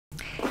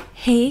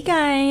Hey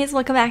guys,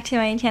 welcome back to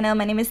my channel.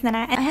 My name is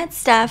Nenna. I had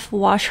Steph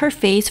wash her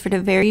face for the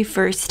very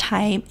first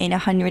time in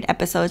 100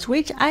 episodes,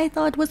 which I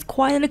thought was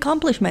quite an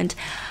accomplishment.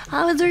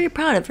 I was very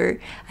proud of her.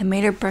 I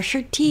made her brush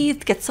her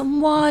teeth, get some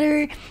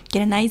water,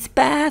 get a nice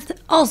bath,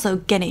 also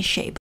get in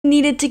shape. I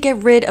needed to get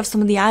rid of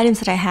some of the items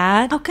that I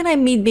had. How can I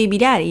meet baby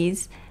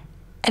daddies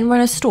and run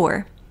a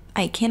store?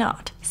 I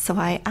cannot. So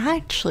I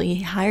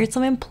actually hired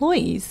some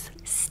employees.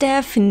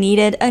 Steph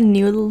needed a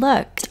new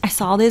look. I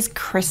saw this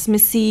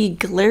Christmassy,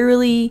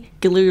 glittery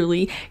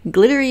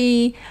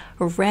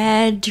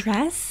red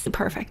dress.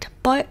 Perfect.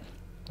 But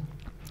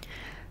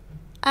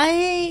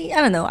I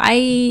don't know.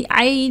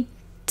 I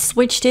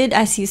switched it.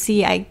 As you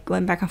see, I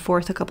went back and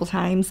forth a couple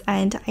times,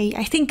 and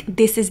I think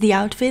this is the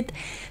outfit.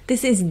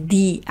 This is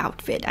the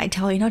outfit. I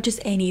tell you, not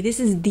just any. This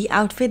is the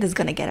outfit that's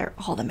gonna get her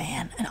all the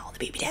man and all the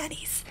baby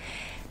daddies.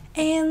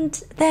 And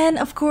then,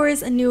 of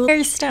course, a new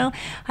hairstyle.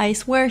 I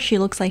swear she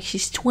looks like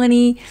she's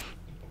 20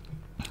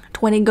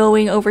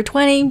 going over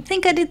 20. I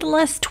think I did the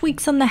last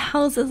tweaks on the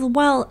house as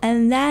well,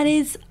 and that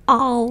is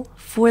all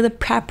for the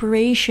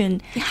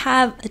preparation. We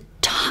have a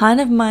ton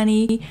of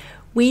money.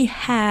 We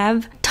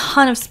have a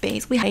ton of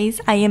space.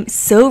 I am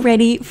so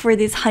ready for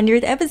this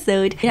 100th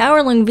episode. An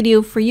hour-long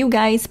video for you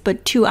guys,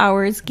 but 2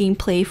 hours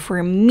gameplay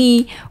for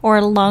me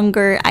or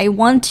longer. I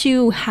want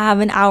to have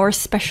an hour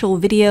special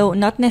video,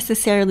 not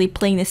necessarily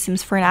playing The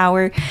Sims for an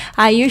hour.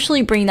 I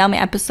usually bring down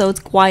my episodes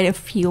quite a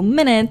few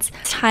minutes.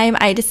 This time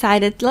I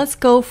decided let's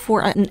go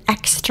for an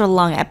extra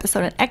long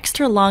episode, an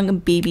extra long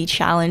baby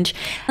challenge.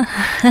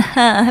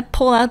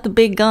 Pull out the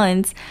big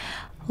guns.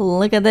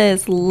 Look at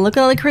this, look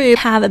at all the crew.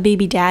 Have a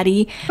baby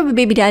daddy. Have a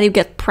baby daddy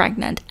get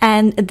pregnant,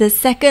 and the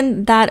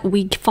second that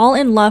we fall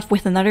in love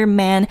with another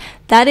man,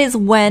 that is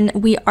when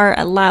we are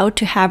allowed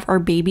to have our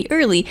baby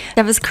early.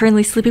 Steph is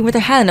currently sleeping with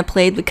her head in a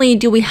plate. Not only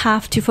do we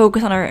have to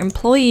focus on our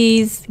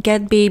employees,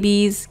 get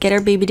babies, get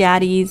our baby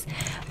daddies,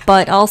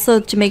 but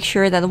also to make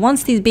sure that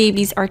once these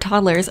babies are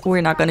toddlers,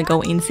 we're not gonna go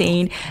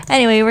insane.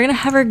 Anyway, we're gonna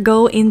have her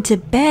go into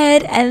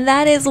bed, and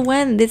that is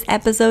when this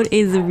episode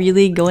is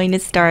really going to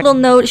start. Little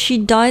note, she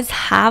does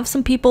have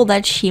some people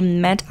that she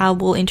met. I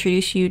will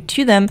introduce you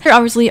to them. They're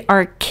obviously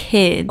our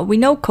kid. We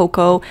know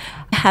Coco.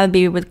 I have a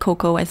baby with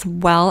Coco as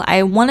well.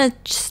 I want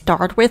to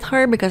start with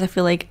her because I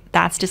feel like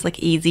that's just like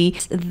easy.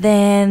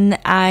 Then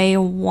I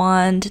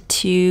want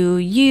to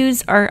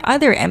use our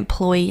other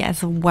employee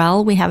as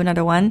well. We have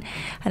another one,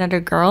 another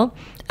girl,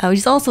 which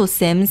is also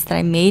Sims that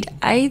I made.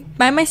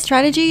 My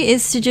strategy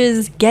is to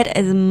just get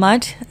as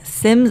much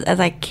Sims as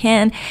I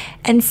can,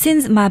 and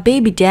since my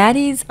baby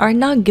daddies are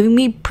not giving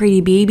me pretty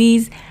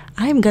babies,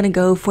 I'm gonna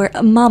go for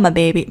a mama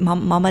daddies,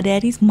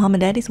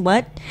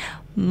 what?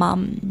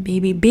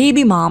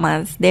 Baby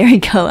mamas. There we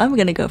go. I'm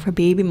gonna go for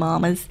baby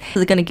mamas.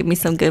 They're gonna give me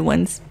some good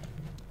ones.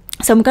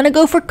 So I'm gonna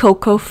go for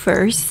Coco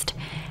first,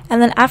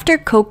 and then after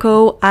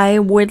Coco, I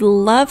would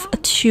love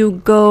to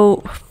go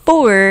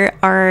for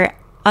our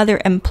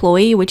other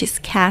employee, which is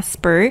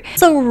Casper.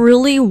 So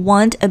really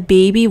want a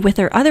baby with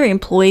our other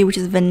employee, which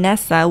is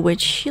Vanessa,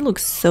 which she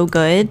looks so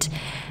good.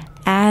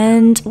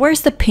 And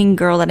where's the pink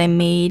girl that I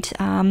made?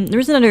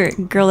 There's another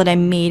girl that I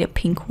made, a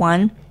pink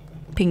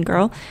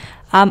girl.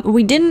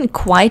 We didn't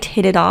quite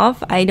hit it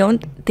off. I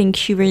don't think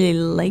she really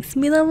likes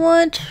me that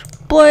much,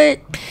 but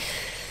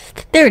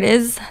there it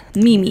is.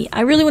 Mimi.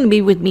 I really want to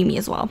be with Mimi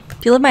as well.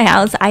 If you love my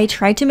house, I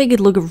tried to make it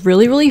look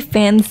really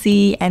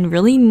fancy and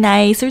really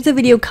nice. There's a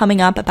video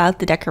coming up about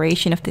the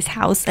decoration of this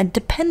house, and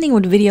depending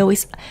what video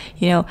is,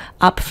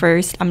 up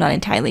first, I'm not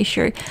entirely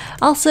sure.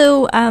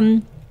 Also,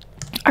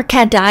 our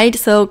cat died,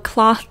 so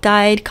Cloth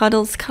died,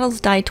 Cuddles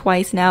died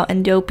twice now,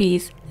 and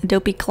Dopey,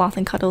 Cloth,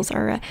 and Cuddles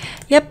are,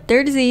 yep,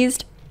 they're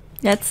diseased.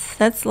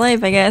 That's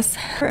life, I guess.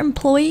 For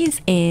employees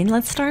in,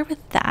 let's start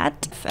with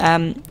that.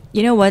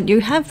 You know what?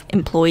 You have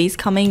employees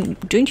coming.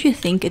 Don't you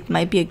think it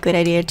might be a good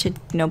idea to,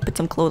 put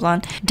some clothes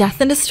on? Death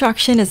and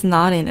destruction is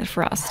not in it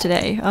for us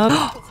today.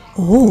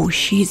 Oh,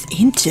 she's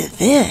into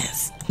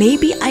this.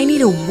 Maybe I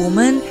need a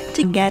woman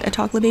to get a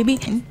chocolate baby.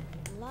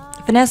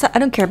 Vanessa, I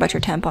don't care about your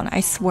tampon.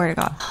 I swear to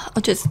God.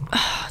 I'll just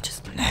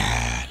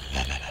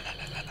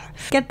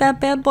get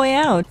that bad boy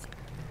out.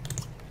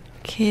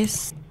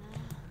 Kiss.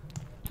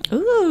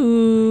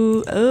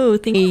 Ooh, oh,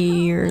 think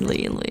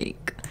clearly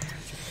like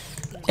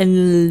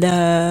in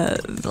love.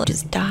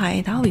 Just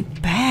die. That would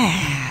be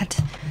bad.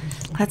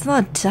 Let's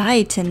not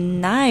die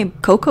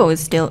tonight. Coco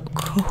is still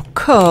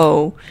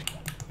Coco,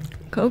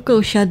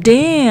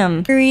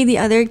 Shadam. The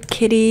other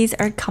kitties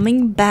are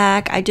coming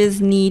back. I just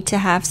need to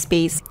have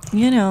space.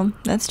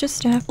 That's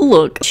just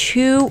look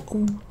to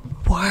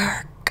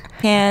work.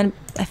 And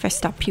if I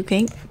stop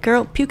puking,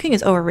 girl, puking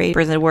is overrated.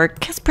 Prison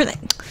work.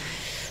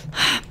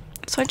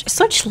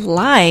 Such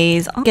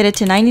lies. I'll get it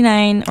to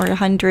 99 or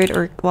 100,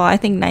 or well, I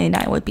think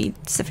 99 would be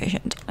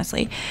sufficient,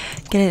 honestly.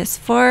 Get it as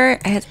far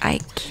as I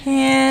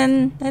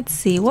can. Let's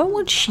see, what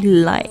would she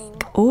like?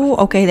 Oh,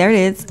 okay, there it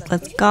is.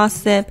 Let's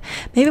gossip.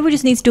 Maybe we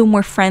just need to do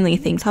more friendly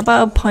things. How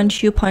about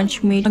punch you,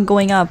 punch me? I'm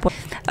going up.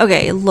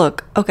 Okay,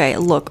 look. I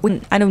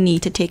don't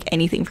need to take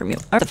anything from you.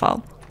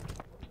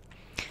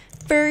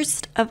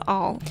 First of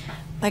all,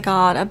 My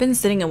god, I've been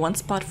sitting in one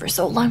spot for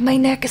so long, my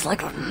neck is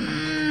like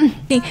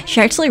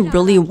She actually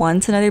really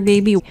wants another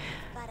baby.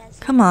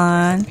 Come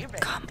on.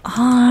 Come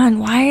on.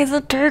 Why is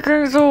it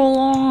taking so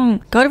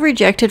long? Got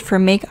rejected for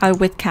make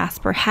out with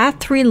Casper. Had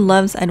 3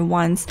 loves at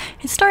once.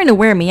 It's starting to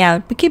wear me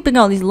out, but keeping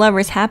all these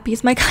lovers happy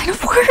is my kind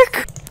of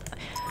work.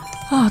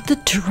 Oh, the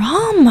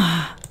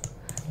drama.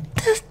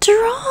 The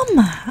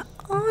drama.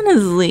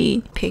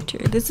 Honestly. Picture.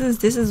 This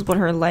is what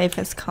her life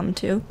has come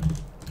to.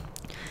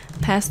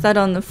 Pass that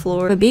on the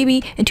floor. A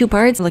baby in 2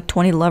 parts, like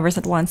 20 lovers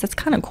at once. That's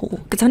kind of cool.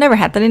 Because I've never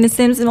had that in The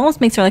Sims. It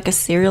almost makes her like a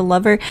serial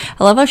lover.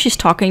 I love how she's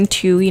talking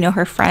to, you know,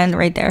 her friend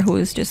right there who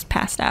is just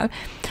passed out.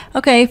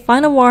 Okay,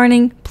 final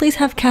warning. Please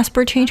have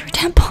Casper change her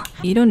tampon.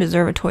 You don't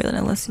deserve a toilet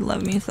unless you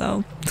love me,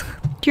 so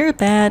you're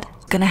bad.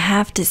 Gonna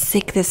have to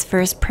sick this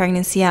first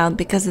pregnancy out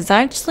because it's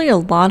actually a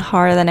lot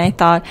harder than I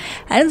thought.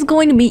 And it's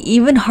going to be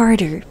even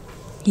harder.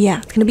 Yeah,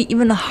 it's gonna be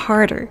even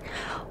harder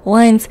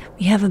once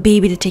we have a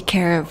baby to take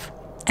care of.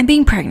 And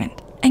being pregnant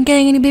and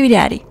getting a new baby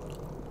daddy,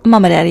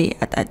 mama daddy,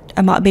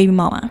 baby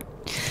mama.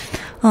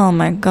 Oh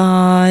my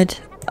god,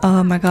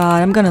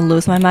 I'm gonna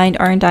lose my mind,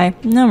 aren't I?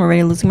 No, I'm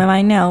already losing my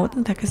mind now. What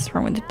the heck is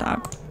wrong with the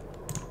dog?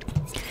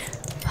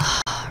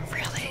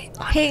 Really?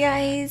 Hey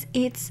guys,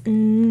 it's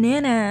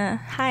Nenna.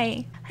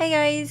 Hi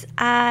guys,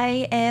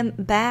 I am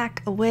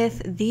back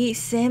with the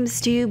Sims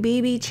 2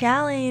 baby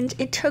challenge.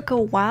 It took a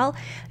while.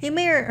 You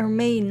may or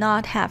may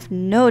not have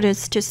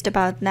noticed just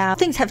about now.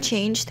 Things have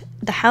changed.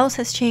 The house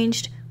has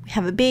changed. We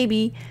have a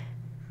baby.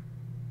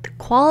 The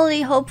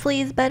quality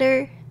hopefully is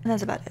better. And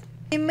that's about it.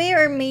 You may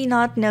or may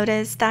not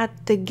notice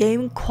that the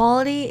game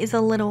quality is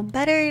a little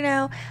better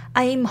now.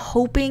 I am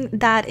hoping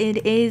that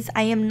it is.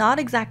 I am not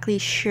exactly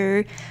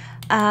sure.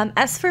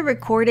 As for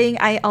recording,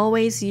 I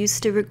always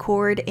used to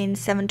record in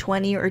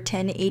 720 or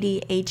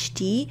 1080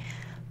 HD,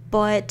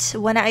 but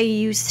when I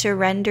used to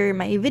render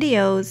my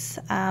videos,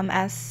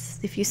 as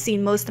if you've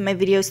seen most of my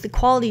videos, the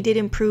quality did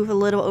improve a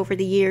little over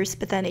the years,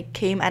 but then it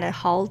came at a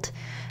halt,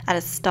 at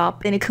a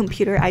stop in a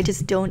computer. I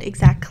just don't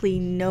exactly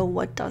know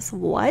what does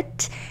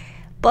what.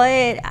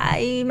 But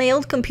my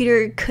old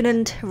computer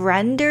couldn't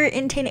render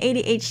in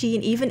 1080 HD,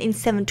 and even in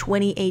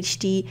 720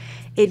 HD,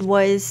 it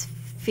was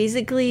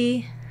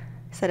physically...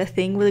 Is that a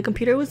thing with a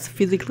computer? It was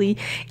physically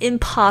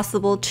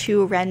impossible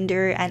to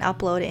render and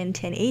upload in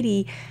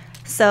 1080.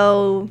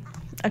 So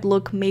I'd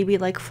look maybe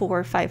like 400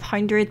 or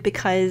 500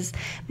 because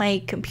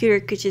my computer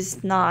could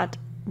just not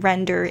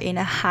render in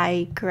a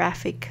high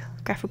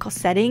graphical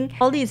setting.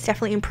 Quality is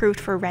definitely improved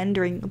for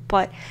rendering,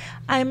 but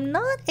I'm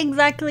not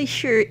exactly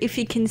sure if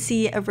you can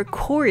see a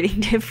recording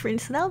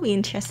difference. That'll be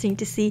interesting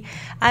to see.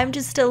 I'm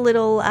just a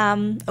little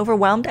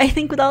overwhelmed, I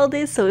think, with all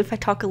this, so if I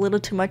talk a little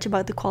too much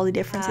about the quality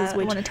differences,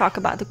 which I want to talk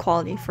about the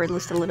quality for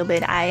just a little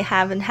bit. I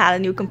haven't had a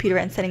new computer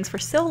and settings for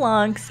so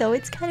long, so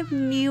it's kind of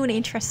new and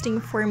interesting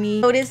for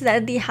me. Notice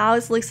that the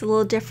house looks a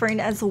little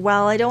different as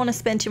well. I don't want to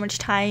spend too much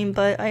time,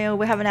 but I know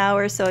we have an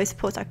hour, so I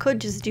suppose I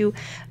could just do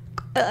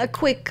a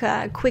quick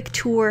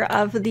tour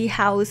of the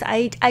house.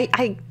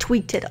 I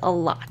tweaked it a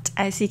lot,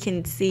 as you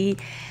can see,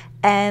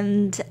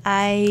 and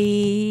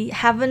I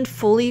haven't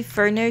fully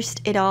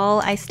furnished it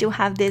all. I still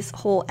have this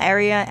whole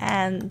area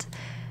and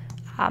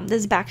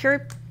this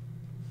backyard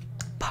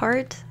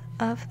part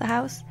of the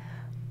house.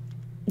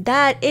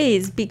 That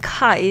is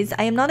because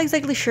I am not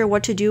exactly sure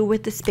what to do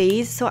with the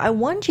space, so I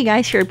want you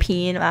guys your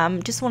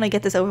opinion. Just want to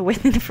get this over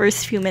with in the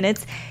first few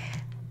minutes.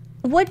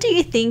 What do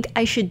you think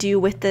I should do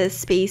with the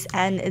space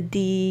and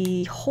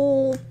the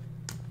whole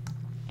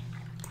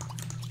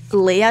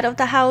layout of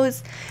the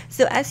house?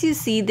 So as you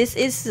see, this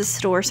is the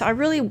store, so I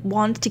really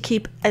want to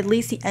keep at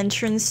least the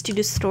entrance to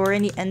the store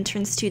and the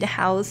entrance to the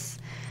house.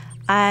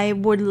 I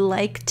would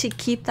like to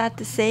keep that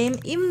the same,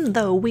 even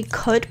though we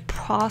could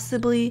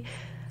bring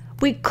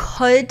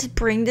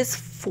this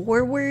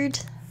forward.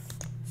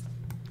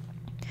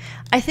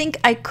 I think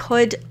I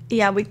could,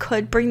 yeah, we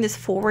could bring this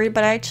forward,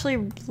 but I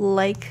actually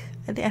like,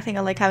 I think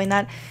I like having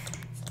that.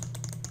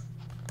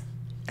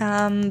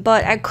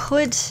 But I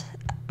could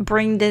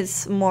bring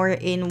this more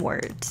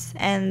inwards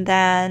and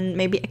then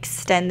maybe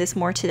extend this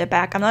more to the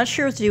back. I'm not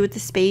sure what to do with the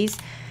space.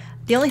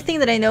 The only thing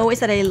that I know is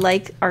that I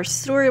like our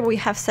store we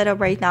have set up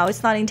right now.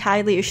 It's not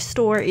entirely a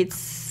store, it's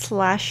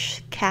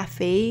slash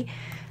cafe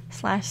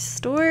slash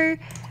store.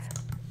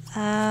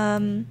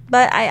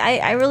 But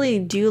I really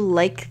do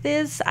like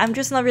this. I'm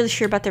just not really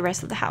sure about the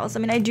rest of the house. I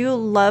mean, I do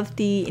love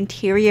the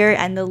interior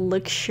and the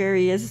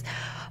luxurious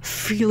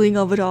feeling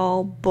of it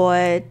all,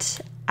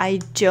 but I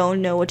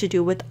don't know what to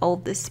do with all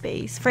this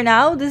space. For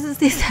now, this is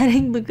the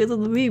setting because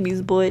of the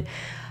babies, but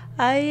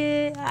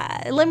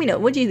let me know.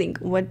 What do you think?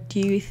 What do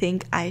you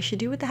think I should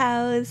do with the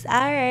house?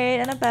 Alright,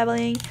 enough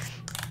babbling.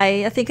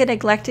 I think I'm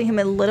neglecting him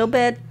a little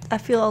bit. I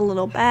feel a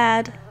little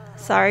bad.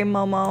 Sorry,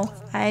 Momo.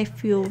 I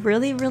feel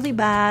really, really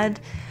bad.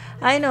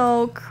 I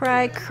know.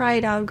 Cry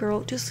it out,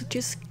 girl.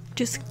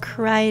 Just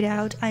cry it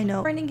out. I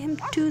know. Running him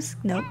to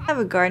no. I have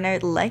a gardener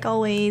like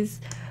always,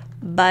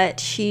 but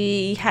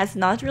she has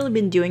not really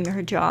been doing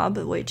her job,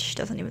 which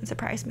doesn't even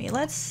surprise me.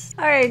 All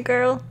right,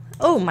 girl.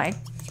 Oh my.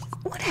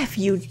 What have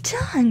you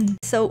done?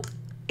 So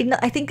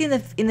I think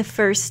in the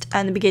first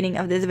and the beginning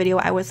of this video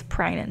I was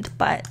pregnant,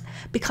 but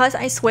because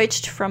I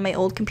switched from my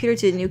old computer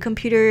to the new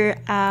computer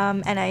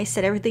and I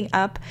set everything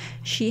up,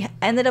 she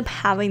ended up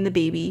having the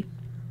baby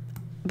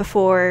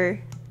before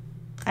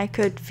I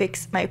could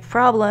fix my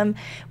problem.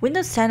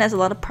 Windows 10 has a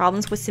lot of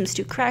problems with Sims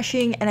 2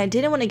 crashing, and I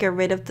didn't want to get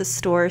rid of the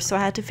store, so I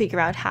had to figure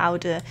out how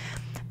to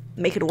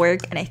make it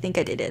work, and I think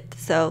I did it.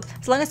 So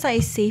as long as I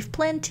save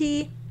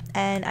plenty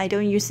and I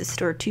don't use the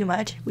store too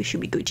much, we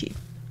should be Gucci,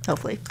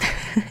 hopefully.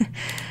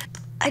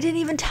 I didn't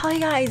even tell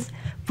you guys,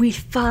 we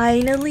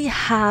finally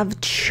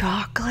have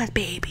chocolate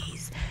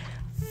babies.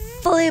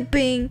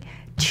 Flipping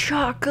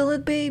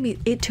chocolate babies.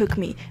 It took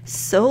me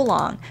so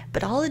long,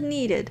 but all it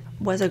needed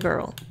was a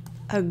girl.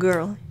 A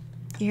girl.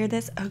 You hear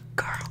this? A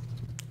girl.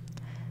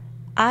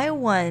 I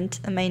want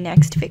my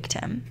next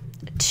victim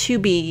to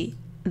be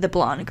the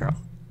blonde girl,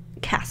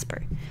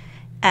 Casper.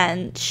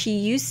 And she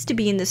used to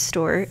be in the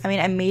store. I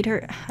mean, I made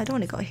her, I don't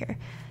want to go here.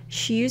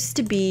 She used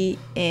to be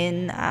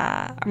in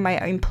my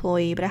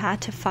employee, but I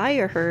had to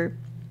fire her.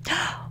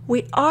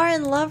 We are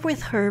in love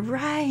with her,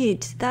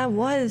 right? That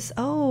was,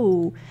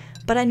 oh.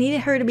 But I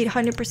needed her to be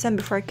 100%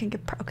 before I can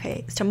get,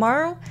 okay.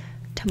 Tomorrow,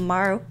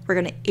 we're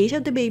gonna age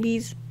up the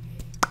babies,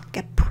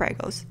 get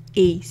pregos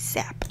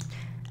ASAP.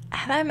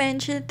 Have I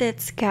mentioned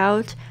that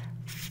Scout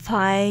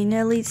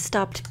finally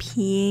stopped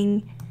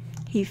peeing?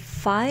 He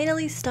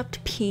finally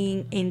stopped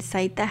peeing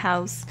inside the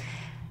house.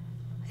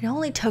 It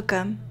only took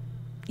him,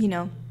 you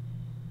know,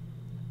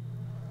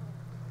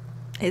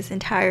 his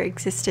entire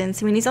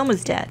existence. I mean, he's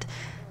almost dead.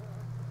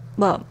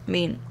 Well, I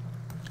mean,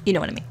 you know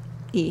what I mean.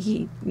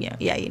 He yeah,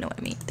 you know what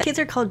I mean. The kids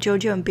are called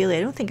Jojo and Billy.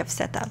 I don't think I've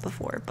said that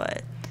before,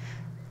 but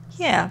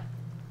yeah.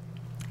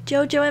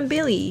 Jojo and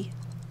Billy.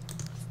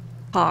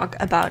 Talk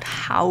about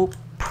how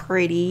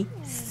pretty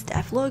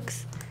Steph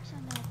looks.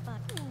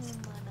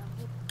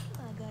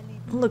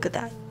 Look at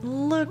that.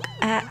 Look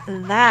at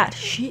that.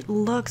 She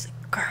looks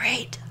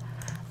great.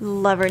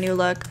 Love her new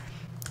look.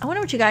 I wonder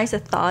what you guys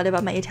have thought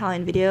about my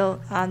Italian video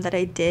that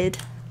I did,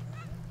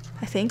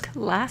 I think,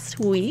 last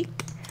week.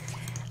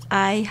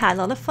 I had a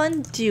lot of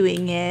fun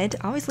doing it.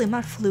 Obviously, I'm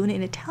not fluent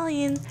in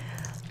Italian,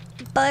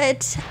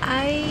 but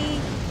I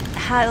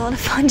had a lot of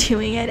fun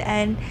doing it.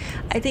 And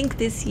I think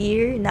this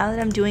year, now that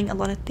I'm doing a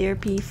lot of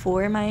therapy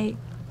for my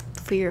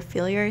fear of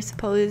failure, I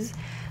suppose,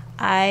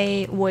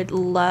 I would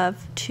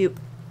love to...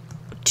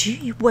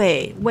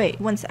 Wait,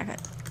 1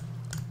 second.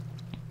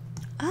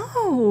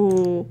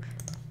 Oh...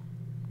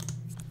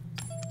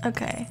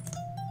 Okay.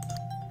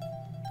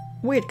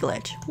 Weird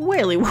glitch.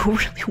 Really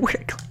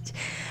weird glitch.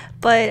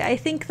 But I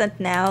think that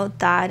now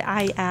that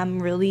I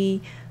am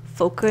really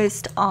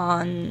focused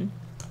on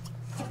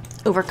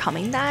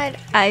overcoming that,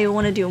 I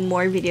want to do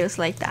more videos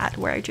like that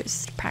where I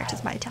just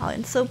practice my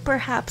Italian. So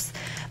perhaps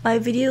my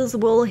videos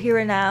will here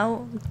and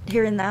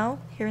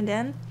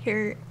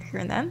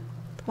then.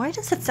 Why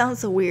does it sound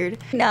so weird?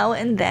 Now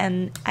and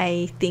then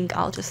I think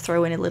I'll just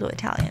throw in a little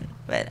Italian,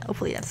 but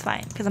hopefully that's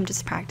fine because I'm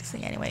just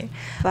practicing anyway.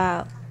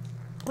 Wow.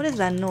 What is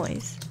that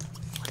noise?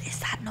 What is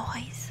that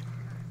noise?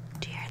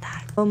 Do you hear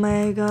that? Oh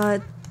my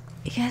god.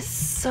 Yes,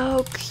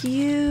 so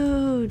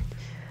cute.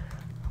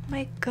 Oh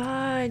my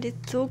god,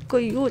 it's so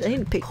cute. I need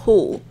to pick a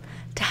hole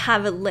to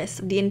have a list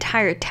of the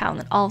entire town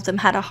and all of them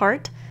had a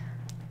heart.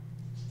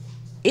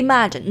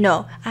 Imagine,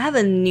 no, I have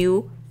a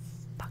new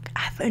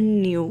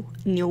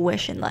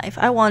wish in life.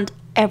 I want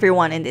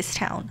everyone in this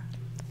town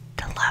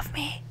to love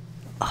me.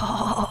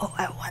 Oh,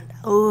 I want,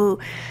 oh.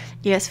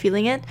 You guys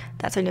feeling it?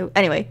 That's a new,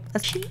 anyway,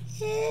 that's she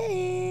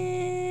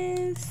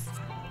is.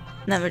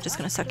 And then we're just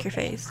gonna suck your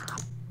face.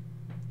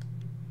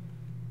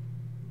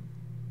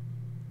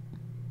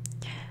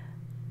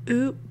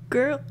 Ooh,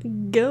 girl,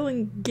 go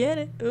and get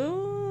it.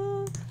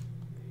 Ooh.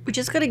 We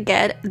just gotta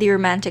get the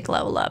romantic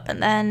level up,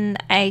 and then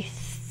I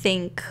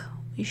think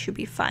we should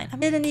be fine. I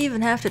didn't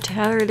even have to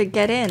tell her to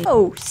get in.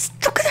 Oh,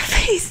 look at her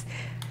face.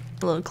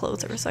 A little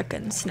closer so I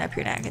can snap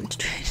your neck and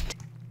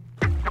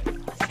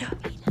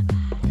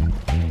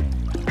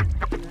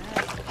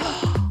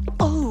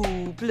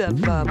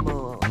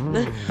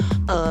maman.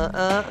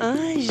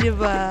 Je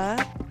vois.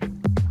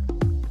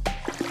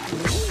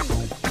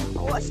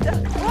 What's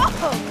that?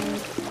 Whoa!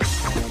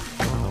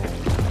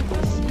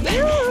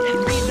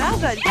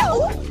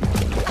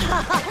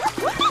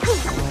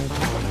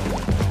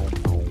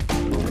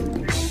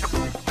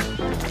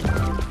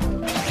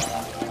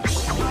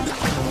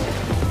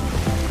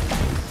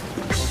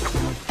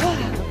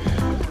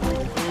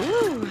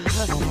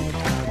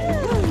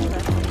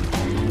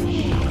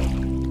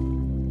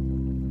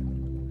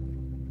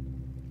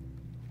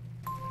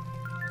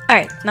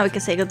 Alright, now we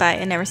can say goodbye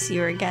and never see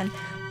her again.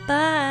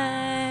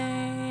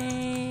 Bye!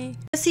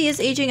 Jessie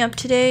is aging up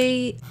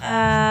today.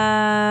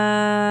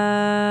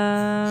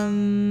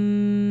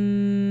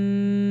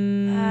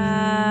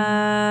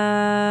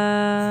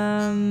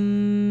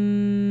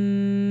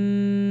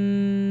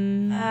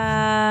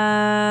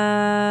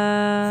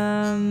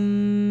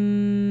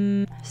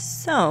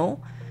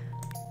 So,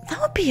 that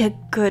would be a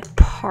good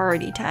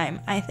party time,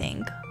 I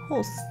think.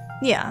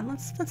 Yeah,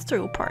 let's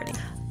throw a party.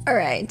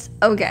 Alright,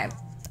 okay.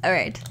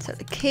 Alright, so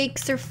the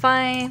cakes are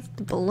fine,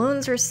 the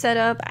balloons are set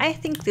up. I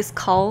think this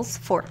calls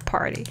for a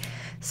party.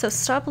 So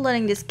stop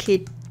letting this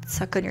kid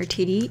suck on your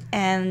titty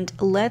and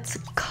let's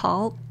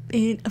call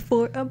in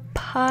for a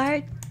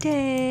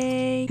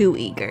party. Too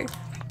eager.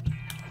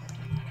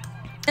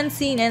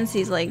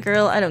 Nancy's like,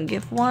 girl, I don't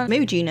give one.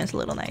 Maybe Gina's a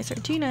little nicer.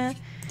 Gina,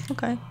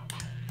 okay,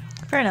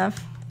 fair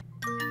enough.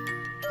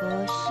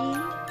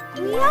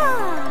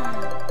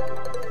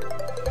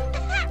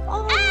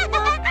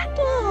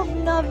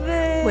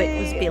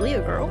 Wait, was Billy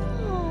a girl?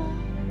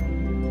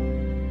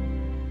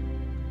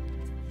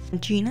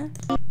 Gina?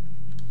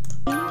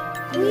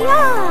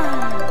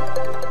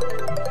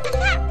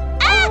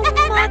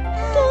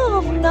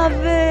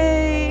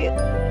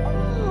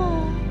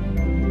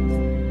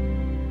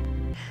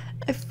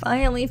 I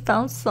finally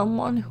found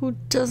someone who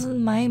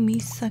doesn't mind me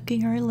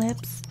sucking her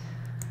lips.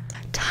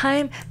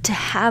 Time to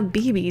have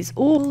babies.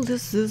 Oh,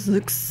 this is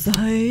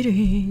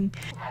exciting.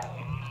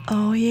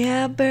 Oh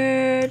yeah,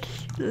 bird.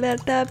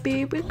 Let that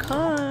baby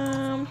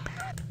come.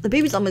 The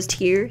baby's almost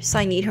here, so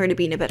I need her to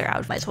be in a better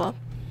outfit as well.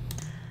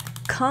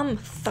 Come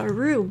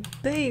through,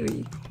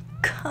 baby.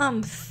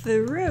 Come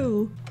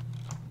through.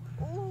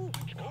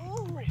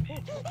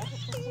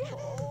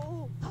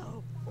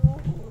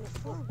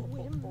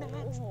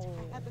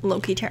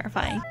 Low-key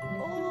terrifying.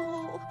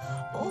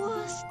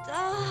 Oh,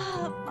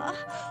 stop.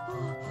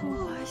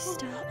 Oh,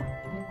 stop.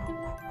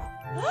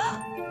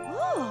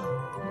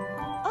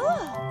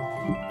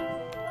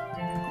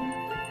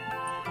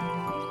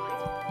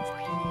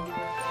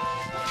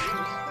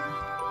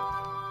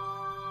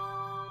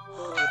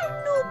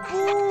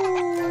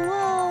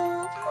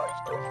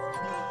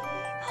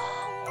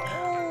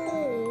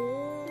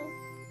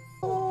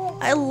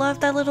 I love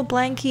that little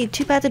blankie.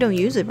 Too bad they don't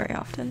use it very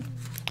often.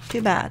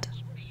 Too bad.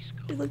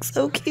 It looks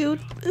so cute.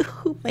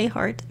 Ooh, my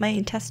heart, my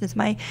intestines,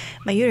 my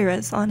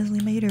uterus. Honestly,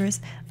 my uterus.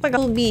 Oh my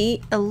god. Will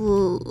be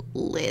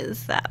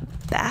Elizabeth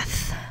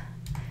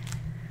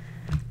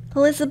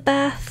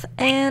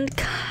and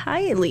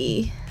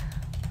Kylie.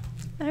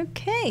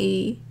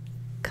 Okay,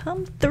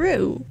 come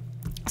through.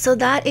 So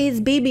that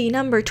is baby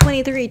number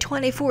 23,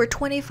 24,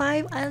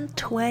 25, and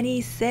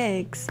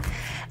 26.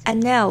 And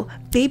now,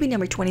 baby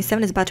number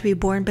 27 is about to be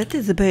born, but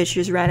this bitch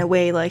just ran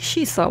away. Like,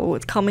 she saw what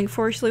was coming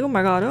for. She's like, oh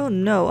my god, oh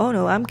no,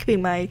 I'm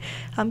keeping my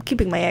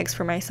eggs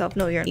for myself.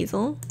 No, you're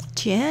Hazel.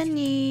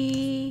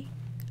 Jenny.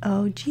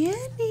 Oh,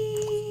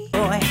 Jenny.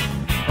 Joy.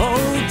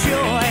 Oh,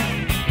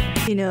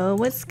 joy. You know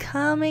what's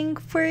coming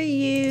for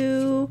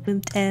you.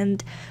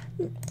 And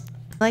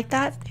like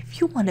that, if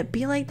you want to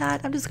be like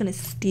that, I'm just gonna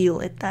steal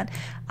it then.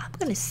 I'm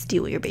gonna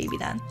steal your baby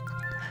then.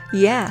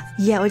 Yeah,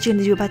 what you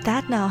gonna do about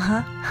that now,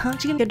 huh?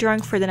 You gonna get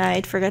drunk for the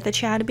night, forget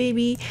that you had a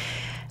baby,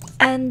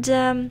 and,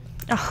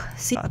 oh,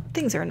 see,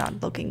 things are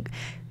not looking...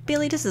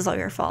 Billy, this is all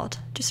your fault.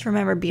 Just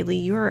remember, Billy,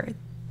 you're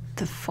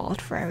the fault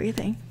for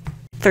everything.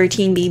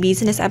 13 babies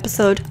in this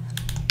episode.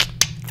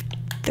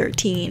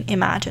 13,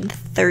 imagine,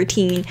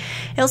 13.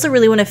 I also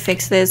really want to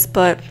fix this,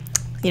 but...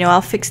 You know,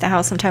 I'll fix the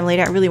house sometime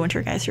later. I really want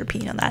your guys'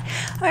 opinion on that.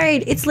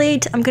 Alright, it's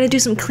late. I'm gonna do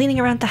some cleaning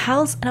around the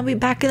house and I'll be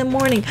back in the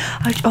morning.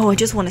 I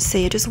just want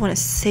to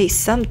say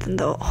something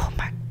though. Oh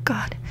my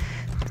god.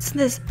 Isn't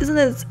this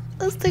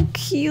that's the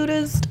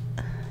cutest?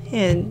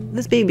 And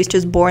this baby's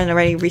just born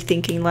already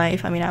rethinking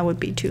life. I mean, I would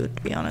be too,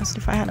 to be honest.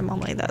 If I had a mom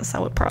like this, I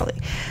would probably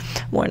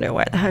wonder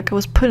why the heck I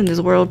was put in this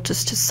world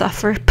just to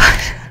suffer.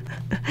 But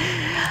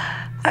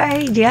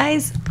alright,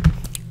 guys.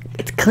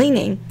 It's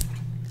cleaning.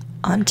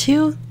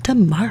 Until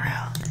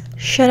tomorrow.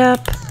 Shut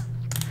up.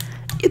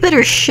 You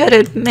better shut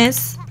it,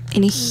 miss.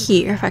 In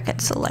here, if I can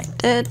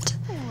select it.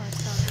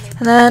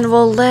 And then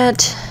we'll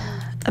let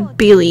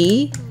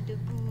Billy.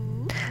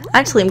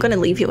 Actually, I'm gonna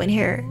leave you in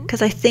here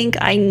because I think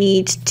I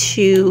need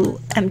to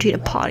empty the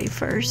potty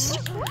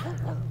first.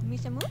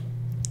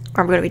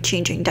 Or I'm gonna be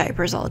changing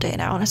diapers all day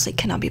and I honestly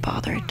cannot be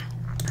bothered.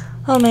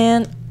 Oh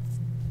man.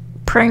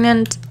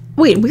 Pregnant.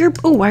 Wait, we are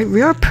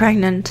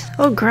pregnant.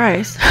 Oh,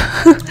 Christ.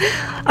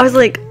 I was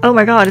like, oh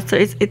my god,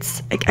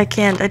 I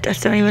can't, I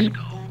just don't even...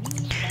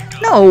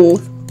 No!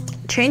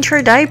 Change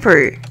her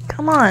diaper.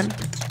 Come on.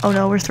 Oh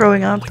no, we're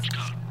throwing up.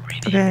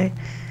 Okay.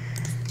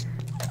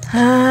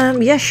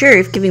 Yeah, sure,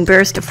 if giving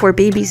birth to 4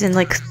 babies in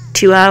like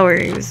 2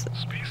 hours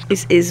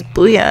is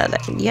booyah,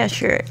 then yeah,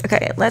 sure.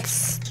 Okay,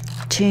 let's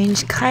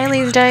change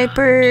Kylie's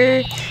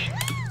diaper.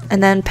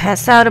 And then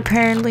pass out,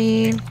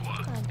 apparently.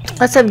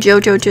 Let's have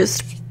Jojo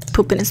just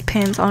poop in his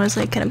pants.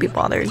 Honestly, I cannot be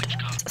bothered.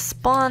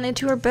 Spawn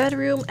into her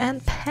bedroom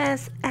and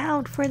pass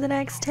out for the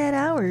next 10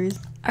 hours.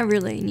 I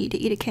really need to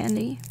eat a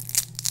candy.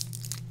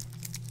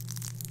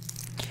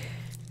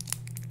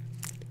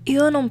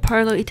 Io non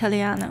parlo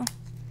italiano.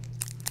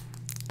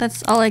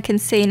 That's all I can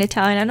say in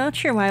Italian. I'm not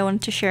sure why I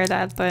wanted to share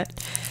that, but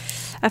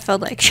I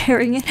felt like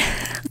sharing it.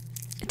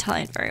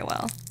 Italian very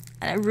well.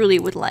 And I really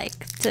would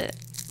like to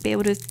be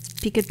able to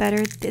speak it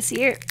better this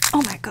year.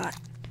 Oh my god.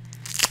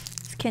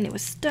 This candy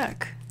was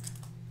stuck.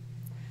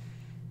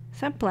 Is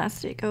that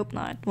plastic? I hope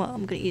not. Well,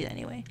 I'm gonna eat it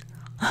anyway.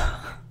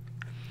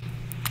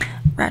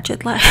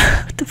 Ratchet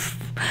laugh.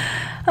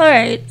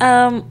 Alright,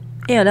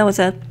 yeah, that was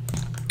it.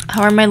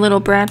 How are my little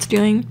brats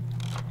doing?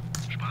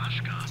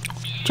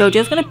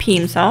 Jojo's gonna pee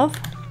himself.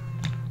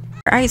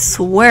 I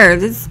swear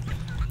this.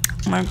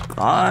 Oh my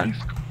god.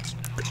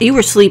 You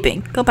were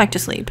sleeping. Go back to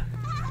sleep.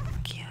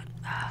 Cute.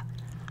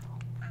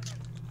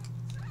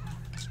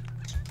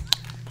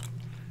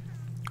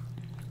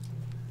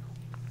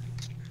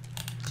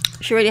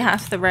 She already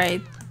has the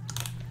right.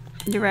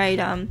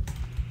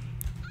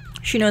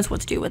 She knows what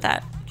to do with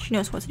that. She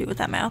knows what to do with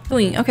that mouth.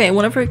 Okay,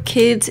 one of her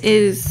kids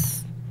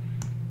is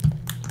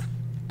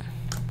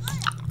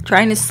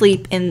trying to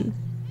sleep in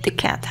the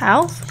cat's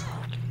house.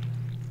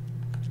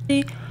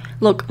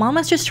 Look,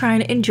 Mama's just trying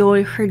to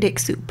enjoy her dick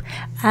soup,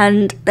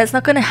 and that's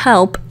not gonna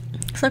help.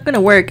 It's not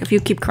gonna work if you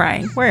keep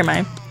crying. Where am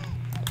I?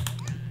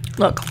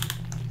 Look,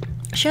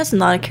 she has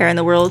not a care in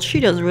the world. She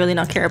does really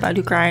not care about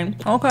you crying.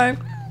 Okay,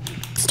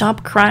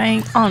 stop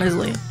crying,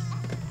 honestly.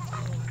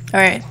 All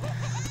right.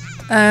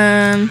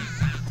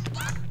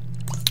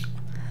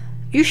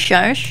 You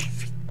shush,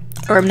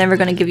 or I'm never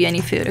gonna give you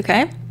any food.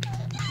 Okay? I'm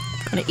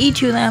gonna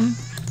eat you them.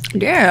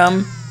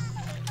 Damn.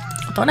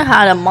 I don't know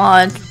how to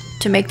mod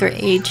to make their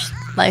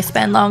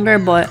lifespan longer,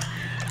 but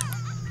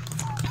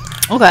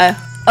okay.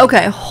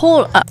 Okay,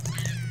 hold up.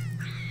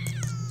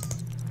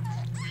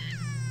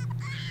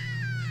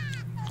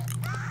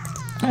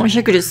 I wish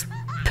I could just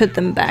put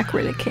them back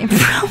where they came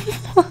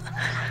from.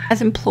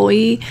 As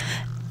employee,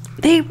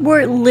 they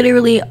were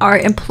literally our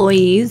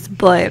employees,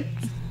 but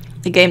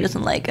the game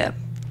doesn't like it.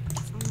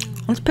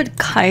 Let's put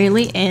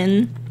Kylie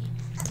in.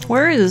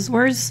 Where's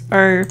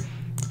our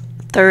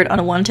third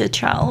unwanted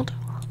child?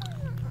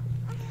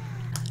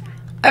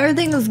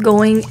 Everything is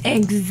going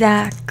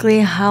exactly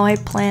how I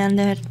planned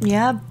it.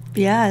 Yeah,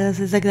 this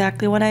is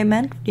exactly what I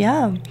meant.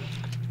 Yeah.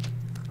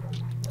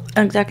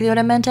 Exactly what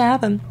I meant to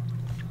happen.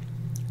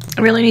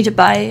 I really need to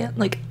buy,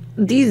 like,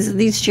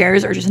 these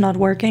chairs are just not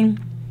working.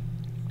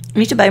 I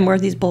need to buy more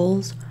of these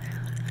bowls.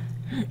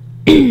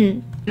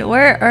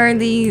 Where are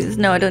these?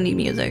 No, I don't need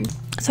music.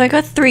 So I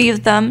got 3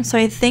 of them, so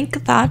I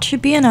think that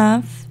should be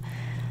enough.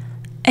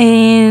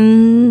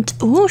 And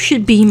who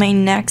should be my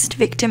next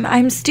victim?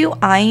 I'm still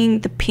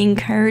eyeing the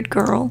pink-haired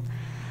girl,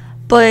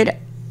 but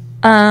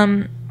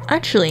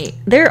actually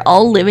they're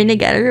all living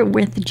together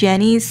with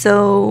Jenny,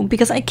 so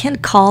because I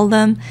can't call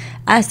them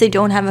as they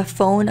don't have a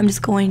phone, I'm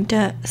just going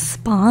to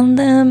spawn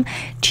them,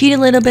 cheat a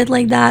little bit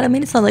like that. I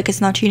mean, it's not like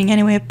it's not cheating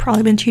anyway. I've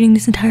probably been cheating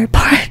this entire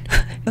part.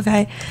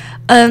 Okay,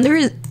 there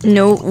is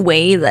no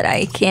way that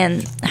I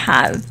can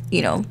have,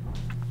 you know,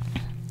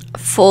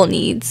 full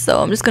needs,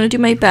 so I'm just gonna do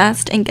my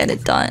best and get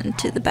it done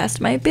to the best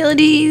of my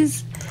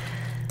abilities.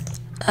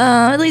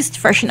 At least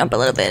freshen up a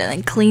little bit and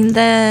then clean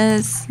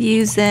this,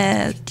 use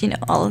it, you know,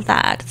 all of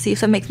that. See if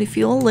that makes me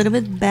feel a little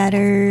bit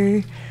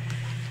better.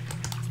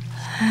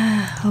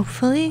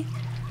 Hopefully.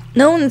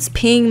 No one's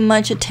paying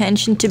much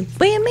attention to.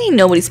 What do you mean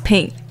nobody's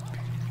paying?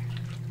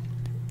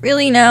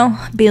 Really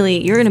now?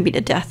 Billy, you're gonna be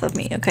the death of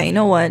me. Okay, you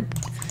know what?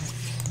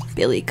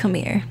 Billy, come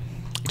here.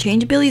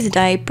 Change Billy's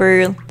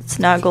diaper,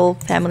 snuggle,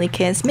 family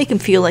kiss, make him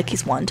feel like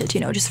he's wanted,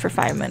 you know, just for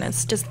 5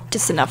 minutes.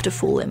 Just enough to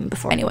fool him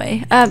before.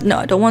 Anyway, no,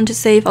 I don't want to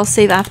save. I'll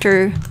save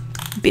after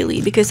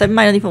Billy because I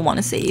might not even want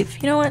to save.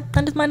 You know what?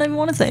 I just might not even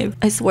want to save.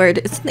 I swear,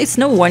 it's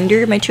no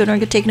wonder my children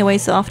get taken away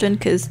so often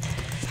because...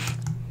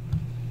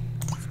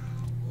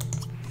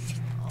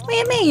 What do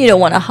you mean you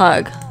don't want a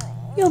hug?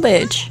 You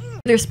bitch.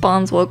 Their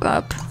spawns woke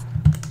up.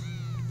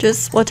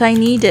 Just what I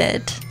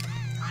needed.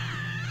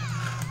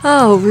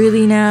 Oh,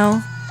 really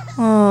now?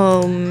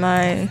 Oh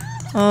my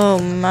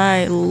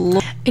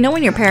lord. You know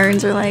when your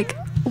parents are like,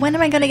 when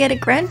am I gonna get a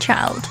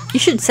grandchild? You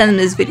should send them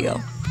this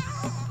video.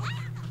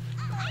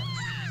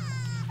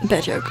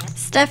 Bad joke.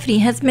 Stephanie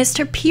has missed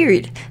her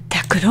period.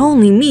 That could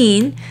only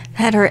mean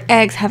that her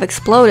eggs have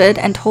exploded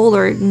and told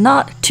her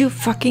not to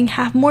fucking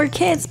have more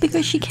kids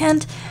because she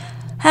can't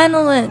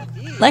handle it.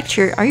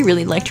 Lecture? Are you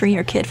really lecturing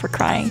your kid for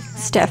crying?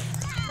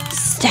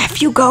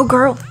 Steph, you go,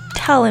 girl.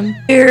 Tell him.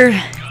 Your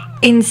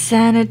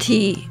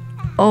insanity.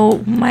 Oh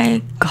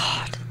my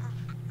god.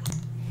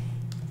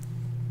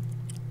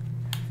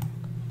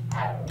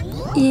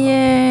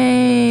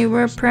 Yay,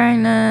 we're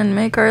pregnant.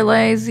 Make our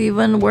lives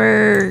even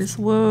worse.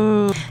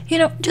 Whoa. You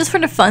know, just for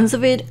the funs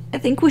of it, I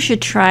think we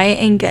should try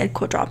and get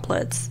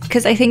quadruplets.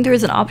 Because I think there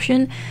is an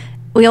option.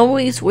 We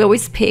always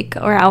pick,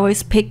 or I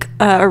always pick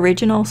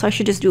original, so I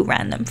should just do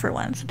random for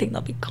once. I think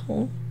that'll be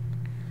cool.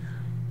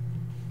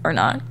 Or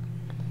not.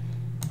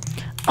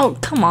 Oh,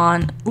 come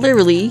on.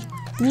 Literally.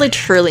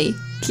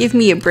 Give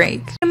me a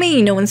break. I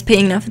mean, no one's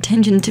paying enough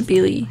attention to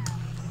Billy.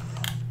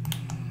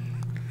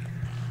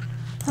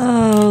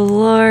 Oh,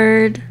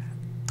 Lord.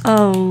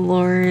 Oh,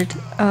 Lord.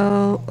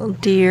 Oh,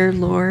 dear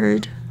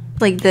Lord.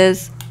 Like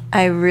this,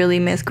 I really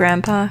miss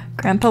Grandpa.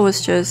 Grandpa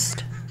was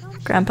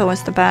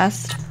the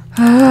best.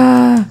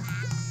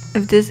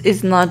 If this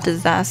is not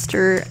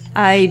disaster,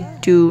 I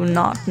do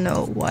not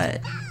know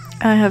what.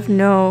 I have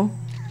no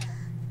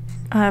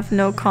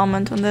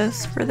comment on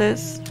this for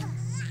this.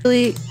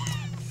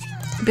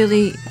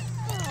 Billy,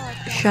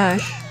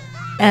 shush.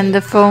 And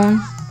the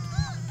phone.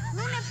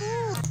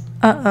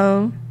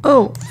 Uh-oh.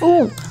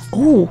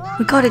 Oh,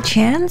 we got a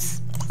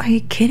chance? Are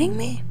you kidding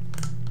me?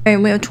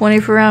 Alright, we have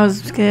 24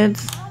 hours,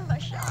 kids.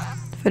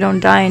 If I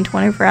don't die in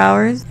 24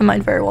 hours, I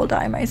might very well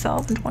die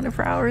myself in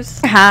 24 hours.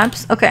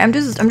 Perhaps. Okay, I'm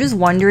just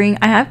wondering.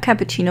 I have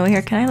cappuccino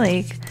here. Can I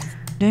like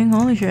dang,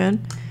 holy shit.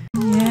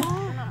 Yeah.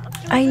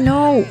 I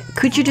know.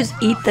 Could you just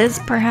eat this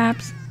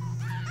perhaps?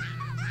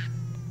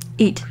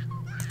 Eat.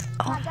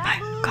 Oh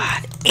my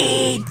god.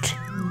 Eat.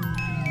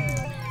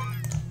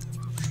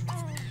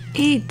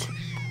 Eat.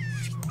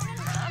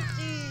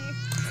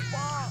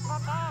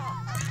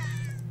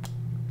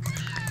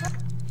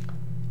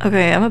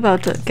 Okay, I'm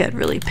about to get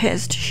really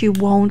pissed. She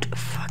won't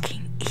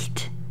fucking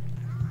eat.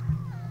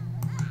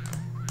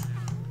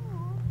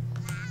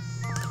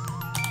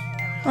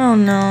 Oh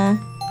no.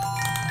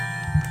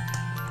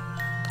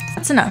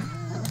 That's enough.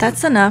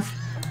 That's enough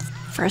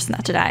for us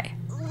not to die.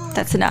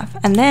 That's enough.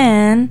 And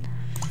then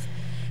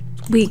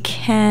we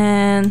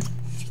can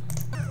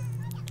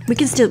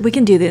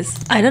do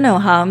this. I don't know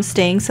how I'm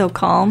staying so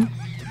calm,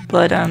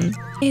 but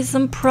need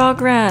some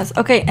progress.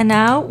 Okay, and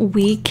now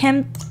we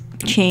can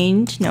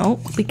change. No,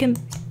 we can.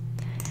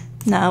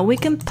 Now we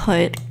can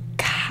put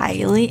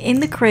Kylie in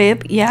the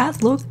crib. Yeah,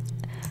 look.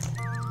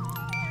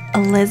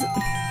 Elizabeth.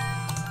 Oh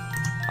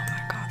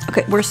my god.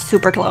 Okay, we're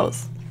super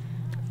close.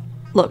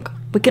 Look,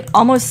 we can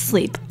almost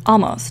sleep.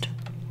 Almost.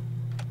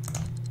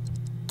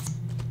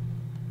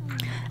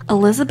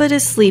 Elizabeth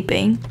is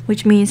sleeping,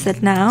 which means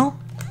that now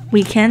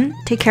we can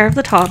take care of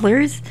the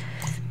toddlers.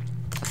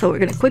 So we're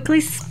gonna quickly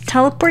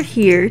teleport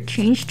here,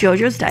 change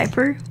Jojo's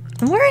diaper.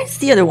 And where is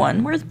the other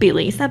one? Where's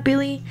Billy? Is that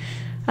Billy?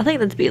 I think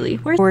that's Billy.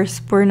 Of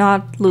course, we're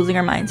not losing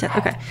our minds yet.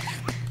 Okay.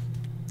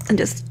 And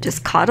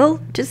just cuddle.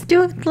 Just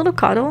do a little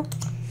cuddle.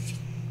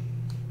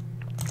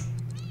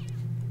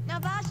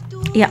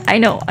 Yeah, I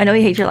know. I know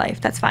you hate your life.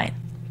 That's fine.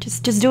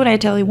 Just do what I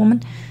tell you,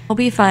 woman. I'll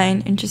be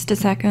fine in just a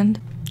second.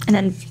 And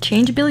then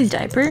change Billy's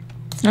diaper.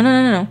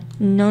 No.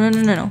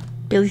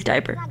 Billy's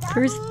diaper.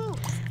 First.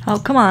 Oh,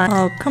 come on.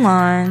 Oh, come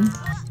on.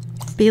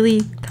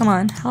 Billy, come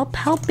on.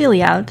 Help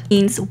Billy out.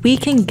 Means we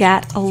can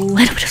get a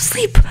little bit of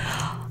sleep.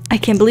 I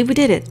can't believe we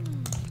did it.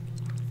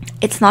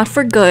 It's not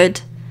for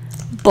good,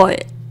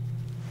 but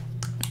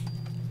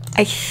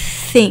I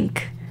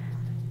think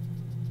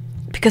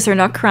because they're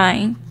not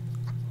crying,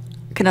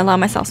 I can allow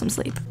myself some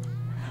sleep.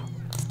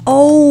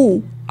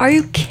 Oh, are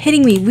you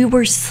kidding me? We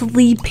were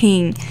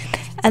sleeping.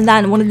 And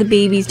then one of the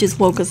babies just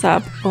woke us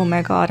up. Oh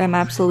my god, I'm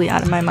absolutely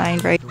out of my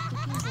mind, right?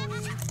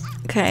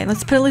 Okay,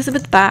 let's put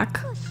Elizabeth back.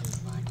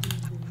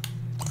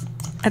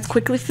 Let's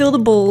quickly fill the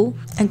bowl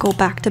and go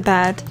back to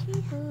bed.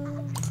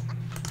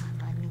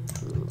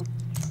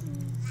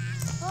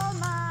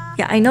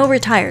 Yeah, I know we're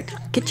tired.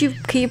 Can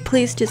you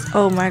please just,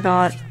 oh my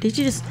god. Did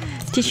she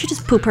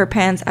just poop her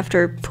pants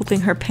after pooping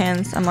her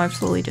pants? I'm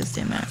absolutely just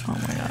in it. Oh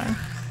my god.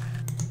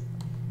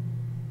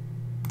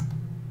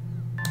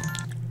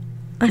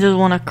 I just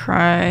want to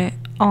cry.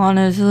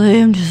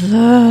 Honestly,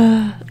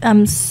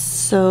 I'm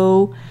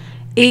so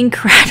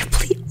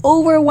incredibly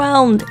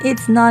overwhelmed.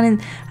 It's not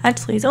in,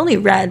 actually it's only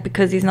red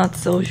because he's not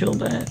social,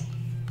 but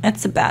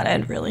that's about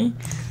it really.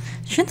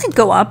 Shouldn't it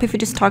go up if it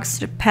just talks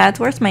to the pets?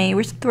 Where's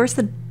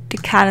the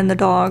cat and the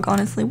dog?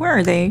 Honestly, where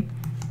are they?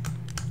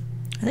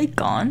 Are they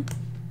gone?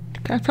 The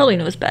cat probably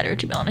knows better,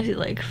 to be honest. He's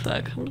like,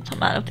 fuck,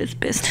 I'm out of this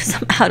business.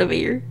 I'm out of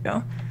here.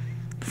 No.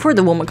 Before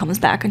the woman comes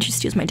back and she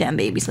steals my damn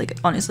babies, like,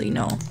 honestly,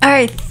 no.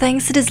 Alright,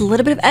 thanks to this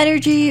little bit of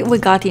energy, we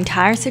got the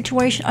entire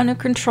situation under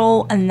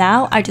control, and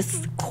now I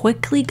just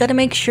quickly gotta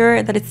make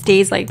sure that it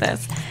stays like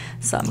this.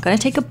 So I'm gonna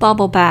take a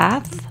bubble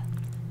bath,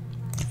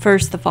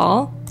 first of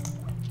all.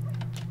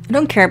 I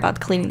don't care about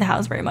cleaning the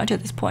house very much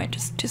at this point.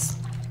 Just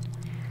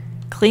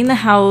clean the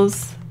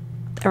house.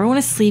 Everyone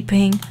is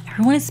sleeping.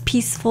 Everyone is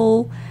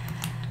peaceful.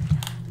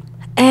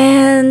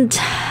 And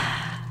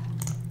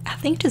I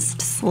think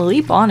just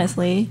sleep,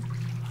 honestly.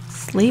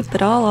 Sleep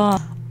it all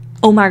off.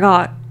 Oh my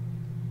god.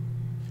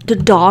 The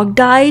dog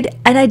died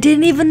and I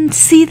didn't even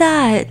see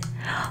that.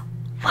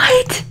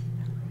 What?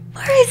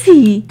 Where is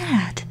he?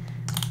 Dad,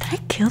 did I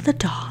kill the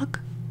dog?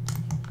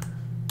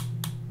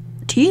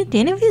 Did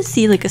any of you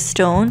see like a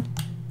stone?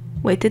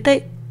 Wait,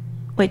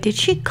 did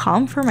she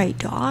come for my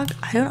dog?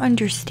 I don't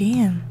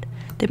understand.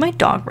 Did my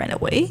dog run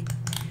away?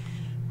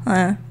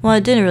 Well, I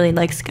didn't really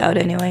like Scout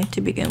anyway to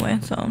begin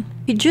with, so.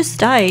 He just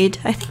died.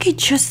 I think he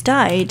just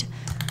died.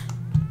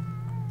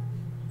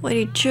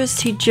 Wait,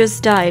 he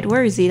just died.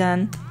 Where is he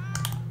then?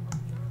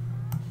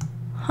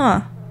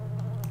 Huh.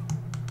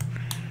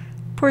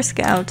 Poor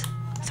Scout.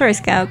 Sorry,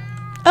 Scout.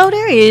 Oh,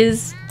 there he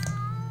is.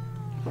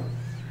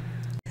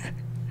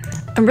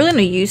 I'm really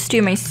not used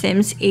to my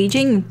Sims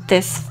aging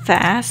this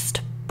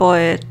fast,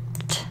 but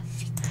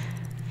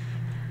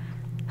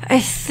I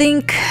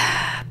think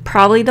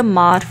probably the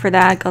mod for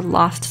that got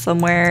lost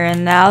somewhere,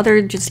 and now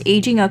they're just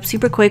aging up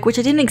super quick, which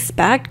I didn't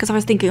expect because I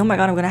was thinking, oh my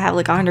god, I'm gonna have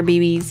like 100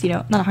 babies, you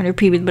know, not 100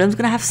 babies, but I'm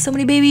gonna have so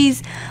many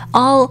babies,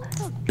 all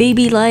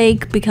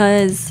baby-like,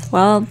 because,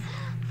 well,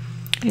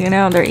 you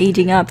know, they're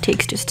aging up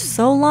takes just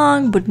so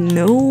long, but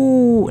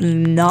no,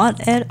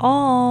 not at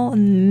all.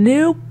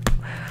 Nope.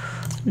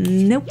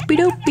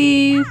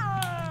 Nope-y-dopey.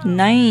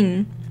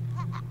 9.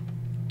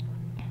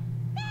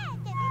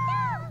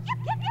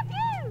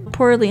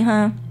 poorly,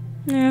 huh?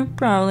 Yeah,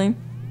 probably.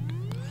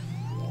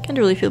 Can't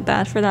really feel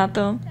bad for that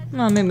though.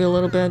 Well, maybe a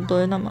little bit,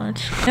 but not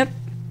much. Yep.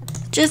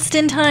 Just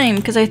in time,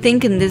 because I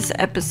think in a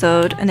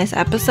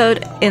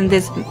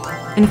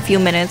few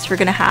minutes, we're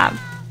gonna have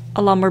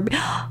a lot more.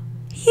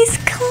 He's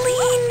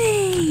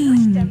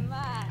cleaning!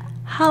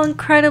 How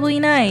incredibly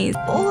nice.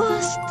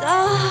 Oh,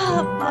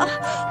 stop!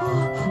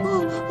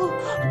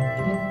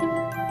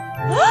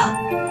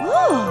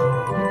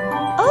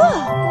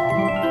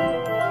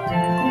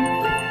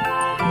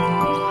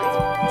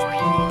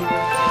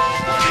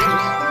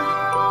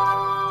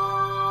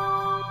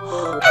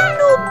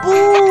 No,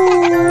 boo!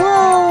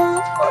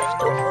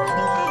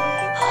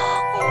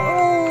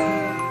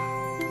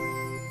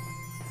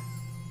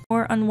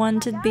 More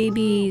unwanted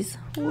babies.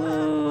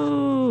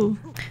 Whoa!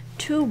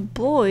 2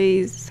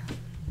 boys.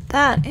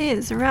 That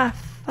is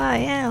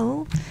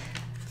Raphael.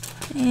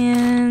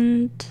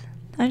 And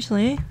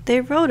actually,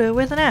 they wrote it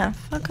with an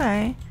F.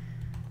 Okay.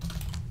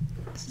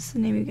 This is the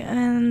name you get.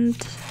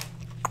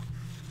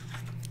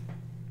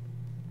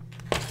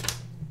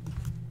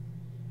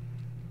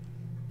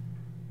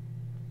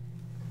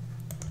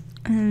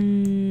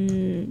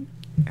 And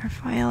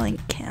Raphael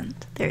and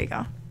Kent. There you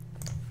go.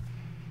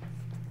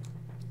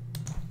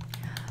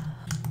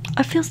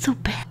 I feel so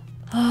bad.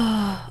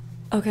 Oh,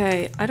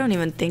 okay. I don't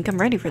even think I'm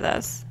ready for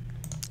this.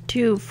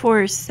 2,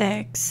 4,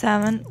 6,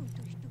 7.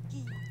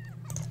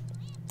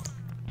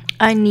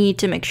 I need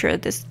to make sure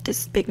this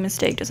big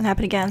mistake doesn't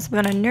happen again. So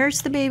I'm gonna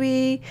nurse the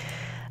baby.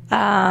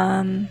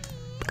 I'm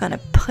gonna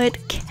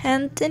put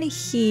Kent in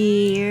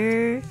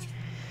here.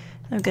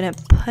 I'm gonna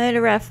put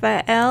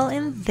Raphael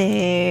in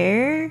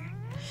there.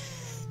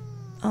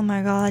 Oh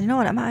my god, you know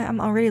what?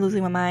 I'm already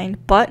losing my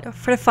mind. But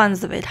for the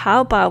funs of it,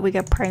 how about we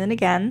get pregnant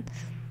again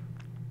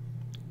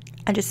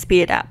and just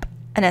speed it up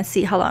and then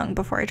see how long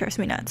before it drives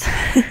me nuts.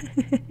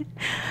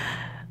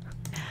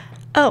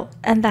 Oh,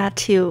 and that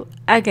too.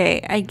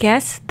 Okay, I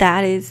guess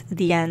that is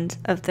the end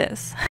of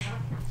this.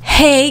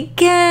 Hey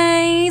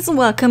guys,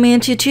 welcome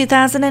into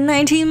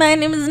 2019. My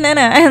name is Nenna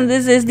and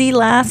this is the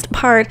last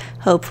part,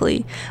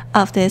 hopefully,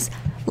 of this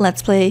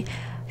Let's Play.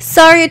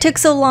 Sorry it took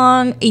so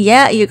long.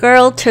 Yeah, your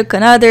girl took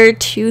another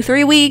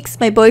 2-3 weeks.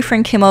 My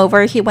boyfriend came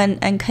over. He went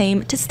and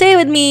came to stay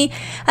with me.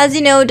 As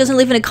you know, doesn't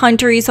live in the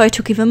country, so I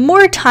took even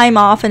more time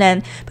off, and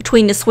then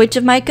between the switch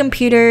of my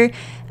computer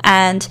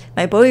and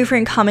my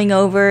boyfriend coming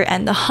over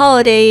and the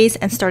holidays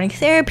and starting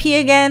therapy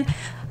again,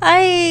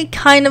 I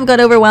kind of got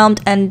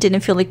overwhelmed and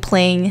didn't feel like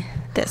playing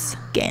this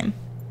game.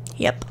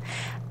 Yep.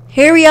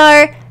 Here we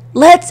are.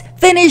 Let's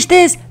finish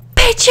this,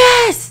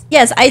 bitches!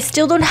 Yes, I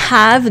still don't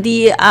have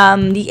the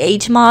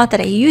age mod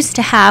that I used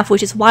to have,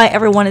 which is why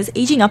everyone is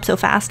aging up so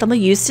fast. I'm not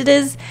used to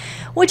this,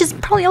 which is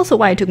probably also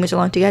why it took me so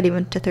long to get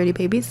even to 30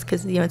 babies,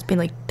 because, you know, it's been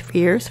like 4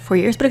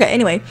 years, but okay,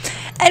 anyway,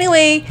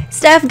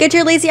 Steph, get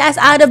your lazy ass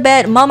out of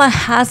bed. Mama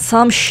has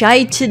some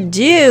shite to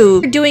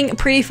do. We're doing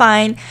pretty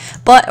fine,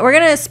 but we're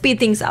gonna speed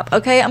things up,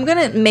 okay? I'm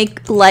gonna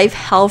make life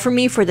hell for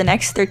me for the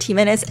next 30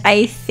 minutes.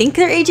 I think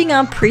they're aging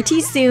up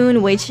pretty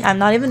soon, which I'm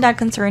not even that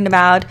concerned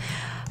about.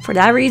 For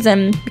that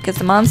reason, because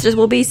the monsters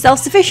will be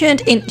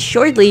self-sufficient in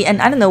shortly,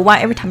 and I don't know why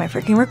every time I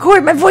freaking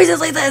record, my voice is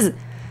like this.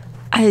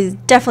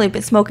 I've definitely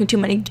been smoking too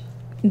many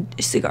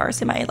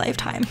cigars in my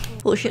lifetime.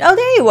 Bullshit. Oh,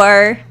 there you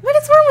are. What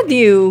is wrong with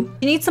you?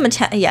 You need some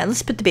attention. Yeah,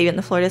 let's put the baby on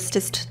the floor. That's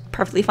just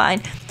perfectly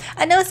fine.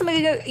 I know some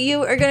of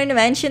you are going to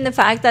mention the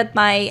fact that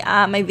my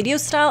my video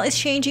style is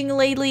changing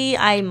lately.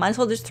 I might as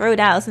well just throw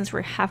it out since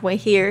we're halfway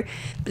here.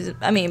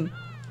 I mean,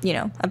 you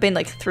know, I've been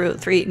like through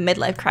 3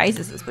 midlife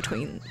crises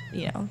between,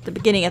 you know, the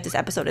beginning of this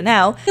episode and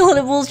now. A lot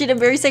of bullshit and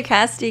very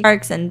sarcastic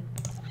remarks and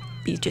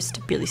be just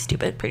really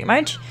stupid, pretty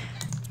much.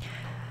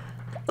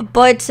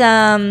 But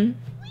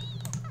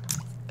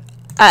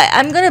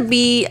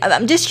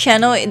this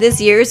channel this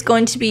year is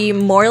going to be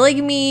more like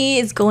me.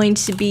 It's going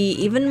to be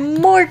even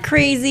more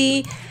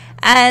crazy.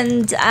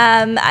 And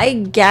I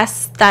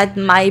guess that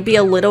might be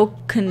a little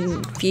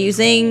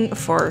confusing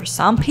for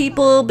some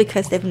people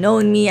because they've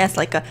known me as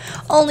like a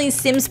only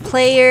Sims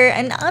player,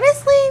 and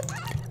honestly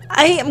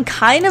I am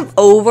kind of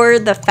over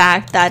the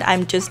fact that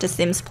I'm just a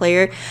Sims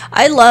player.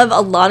 I love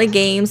a lot of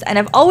games and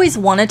I've always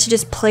wanted to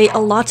just play a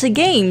lot of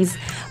games,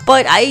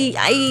 but I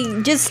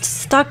just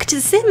stuck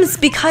to Sims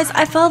because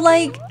I felt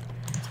like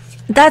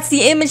that's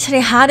the image that I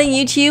had on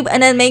YouTube,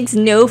 and it makes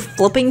no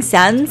flipping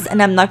sense,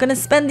 and I'm not gonna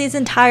spend this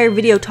entire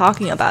video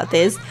talking about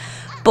this,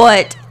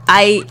 but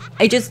I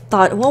just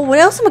thought, well, what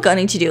else am I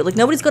going to do? Like,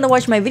 nobody's gonna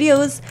watch my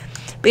videos.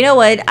 But you know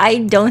what? I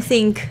don't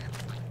think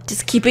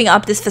just keeping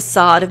up this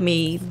facade of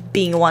me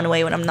being one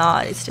way when I'm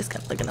not, it's just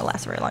gonna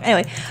last very long.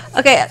 Anyway,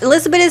 okay,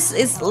 Elizabeth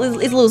is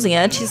losing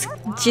it.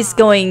 She's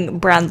going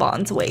Brand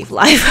Bond's way of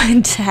life,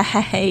 and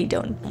I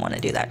don't want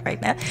to do that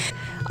right now.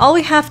 All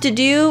we have to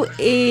do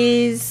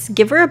is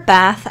give her a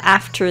bath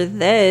after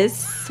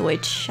this,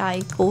 which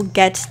I will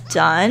get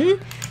done.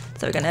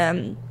 So we're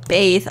gonna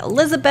bathe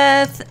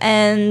Elizabeth,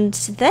 and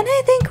then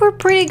I think we're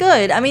pretty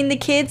good. I mean, the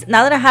kids,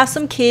 now that I have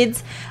some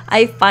kids,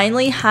 I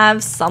finally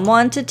have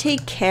someone to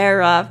take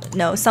care of.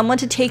 No, someone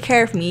to take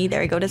care of me.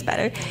 There we go, that's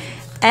better.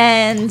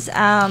 And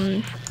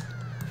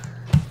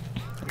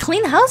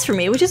clean the house for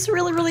me, which is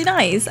really, really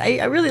nice.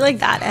 I really like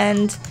that.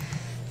 And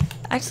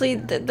actually,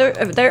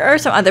 there are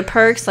some other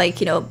perks, like,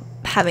 you know,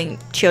 having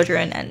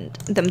children and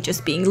them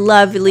just being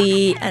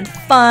lovely and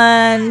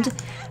fun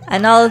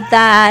and all of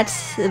that.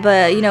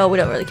 But, you know, we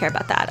don't really care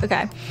about that.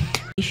 Okay.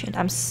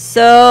 I'm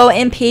so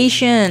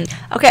impatient.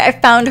 Okay, I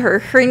found her.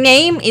 Her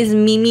name is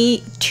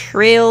Mimi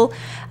Trill,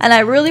 and I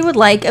really would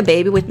like a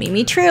baby with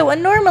Mimi Trill.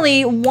 And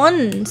normally,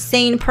 one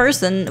sane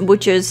person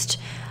would just,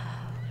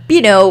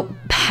 you know,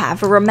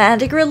 have a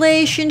romantic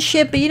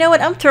relationship. But you know what?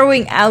 I'm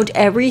throwing out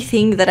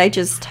everything that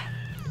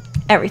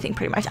everything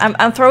pretty much.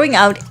 I'm throwing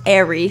out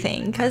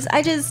everything because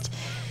I just,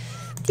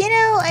 you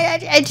know,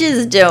 I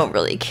just don't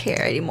really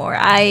care anymore.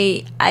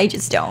 I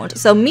just don't.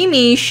 So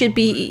Mimi should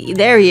be,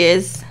 there he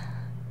is.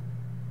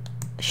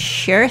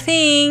 Sure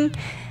thing.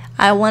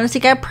 I wanted to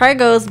get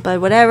pregos, but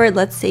whatever.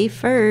 Let's save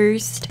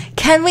first.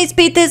 Can we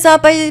speed this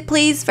up?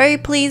 Please, very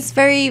please,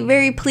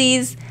 very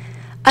please.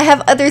 I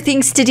have other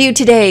things to do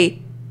today.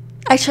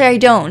 Actually, I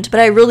don't, but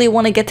I really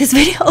want to get this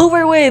video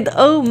over with.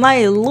 Oh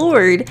my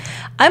lord.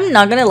 I'm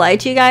not gonna lie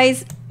to you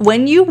guys.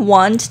 When you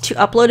want to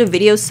upload a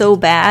video so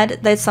bad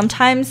that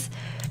sometimes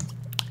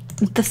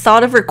the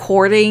thought of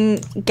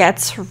recording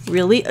gets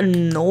really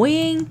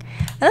annoying.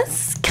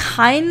 That's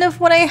kind of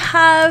what I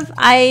have.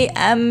 I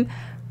am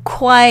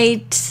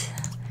quite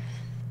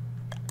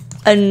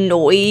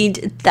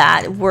annoyed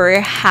that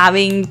we're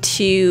having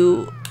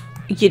to,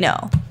 you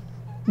know,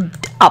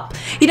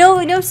 you know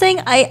what I'm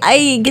saying?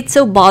 I get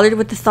so bothered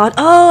with the thought,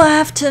 oh, I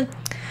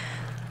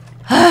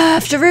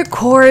have to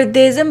record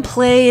this and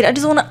play it. I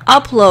just want to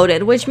upload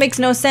it, which makes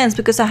no sense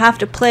because I have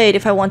to play it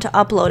if I want to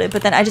upload it.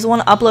 But then I just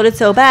want to upload it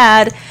so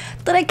bad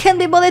that I can't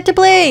be bothered to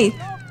play.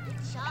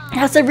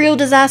 That's a real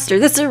disaster.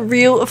 That's a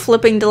real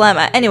flipping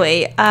dilemma.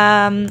 Anyway,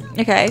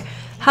 okay.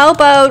 How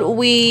about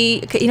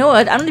okay, you know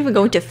what? I'm not even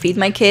going to feed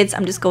my kids.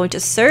 I'm just going to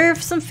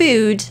serve some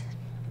food.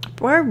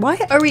 Why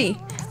are we?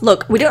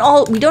 Look, we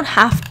don't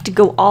have to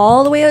go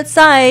all the way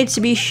outside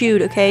to be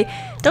shooed, okay?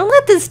 Don't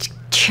let this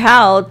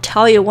child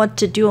tell you what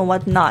to do and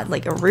what not,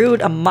 like a rude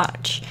a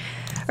much.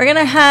 We're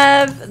gonna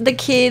have the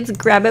kids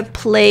grab a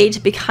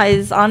plate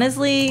because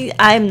honestly,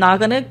 I'm not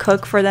gonna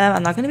cook for them.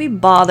 I'm not gonna be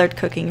bothered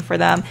cooking for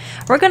them.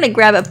 We're gonna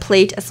grab a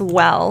plate as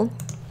well.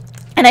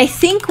 And I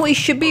think we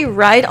should be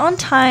right on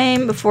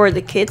time before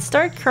the kids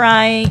start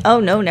crying. Oh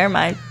no, never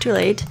mind. Too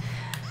late.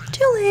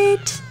 Too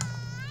late.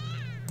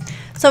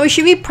 So we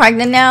should be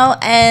pregnant now,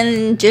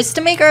 and just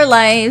to make our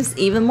lives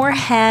even more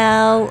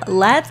hell,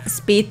 let's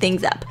speed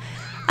things up.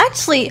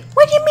 Actually,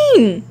 what do you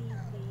mean?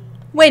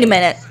 Wait a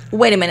minute.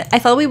 Wait a minute. I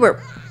thought we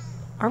were...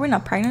 Are we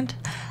not pregnant?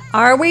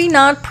 Are we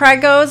not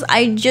pregos?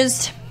 I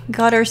just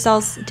got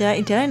ourselves...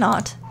 Did I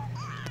not?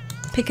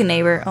 Pick a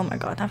neighbor. Oh my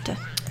god, I have to...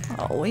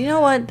 Oh, you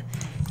know what?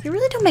 You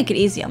really don't make it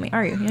easy on me,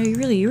 are you? You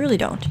know, you really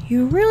don't.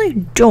 You really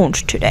don't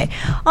today.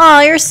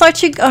 Oh, you're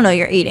such a... Oh no,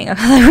 you're eating. I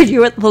thought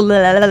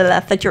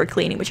you were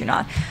cleaning, but you're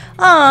not.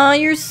 Oh,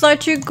 you're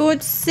such a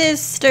good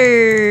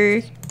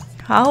sister.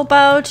 How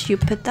about you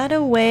put that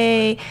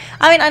away?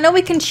 I mean, I know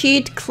we can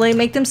cheat,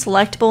 make them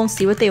selectable and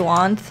see what they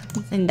want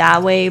in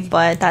that way,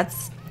 but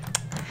that's,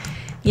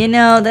 you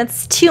know,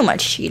 that's too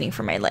much cheating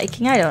for my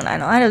liking. I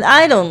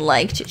don't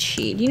like to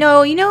cheat. You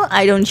know,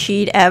 I don't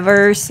cheat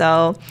ever,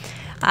 so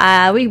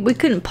we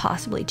couldn't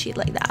possibly cheat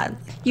like that.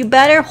 You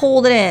better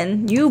hold it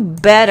in. You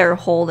better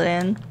hold it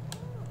in.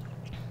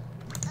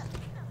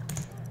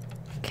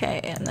 Okay,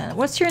 and then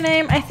what's your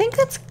name? I think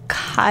that's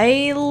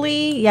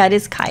Kylie. Yeah, it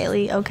is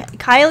Kylie. Okay,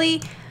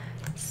 Kylie,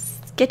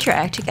 get your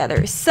act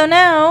together. So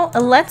now,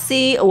 let's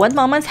see what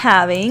mama's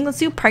having. Let's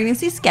do a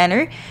pregnancy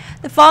scanner.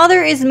 The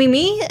father is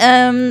Mimi.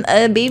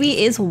 A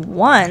baby is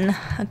 1.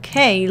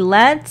 Okay,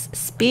 let's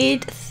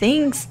speed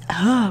things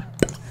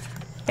up.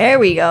 There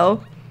we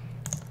go.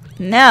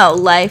 Now,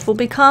 life will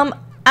become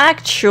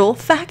actual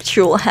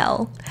factual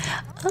hell.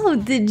 Oh,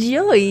 the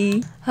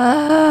joy.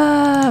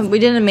 We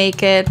didn't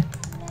make it.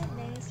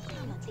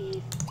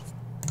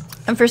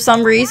 And for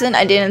some reason,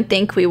 I didn't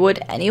think we would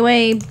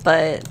anyway,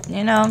 but,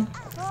 you know,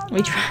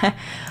 we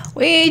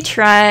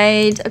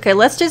tried. Okay,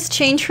 let's just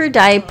change her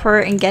diaper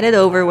and get it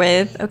over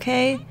with,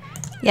 okay?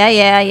 Yeah,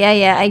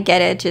 I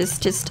get it.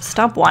 Just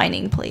stop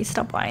whining, please.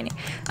 Stop whining.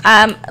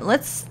 I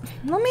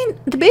mean,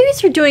 the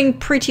babies are doing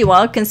pretty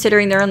well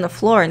considering they're on the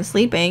floor and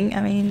sleeping.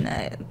 I mean,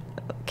 I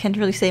can't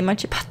really say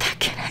much about that,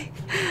 can I?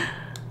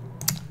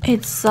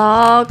 It's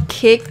all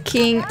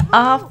kicking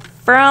off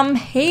from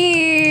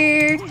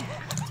here.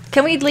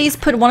 Can we at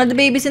least put one of the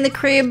babies in the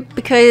crib?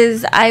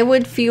 Because I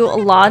would feel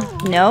a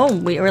lot... No,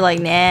 we were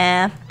like,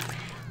 nah.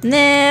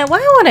 Nah,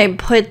 why would I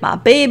put my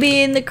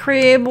baby in the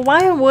crib?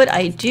 Why would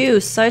I do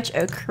such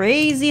a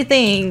crazy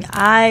thing?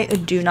 I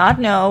do not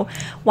know.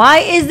 Why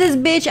is this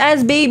bitch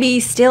ass baby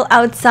still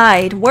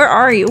outside? Where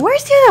are you?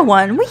 Where's the other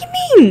one? What do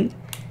you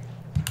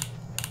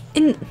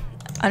mean?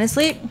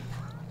 Honestly...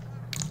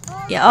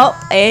 Yeah,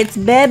 oh, it's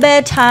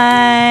baby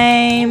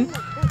time.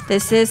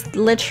 This is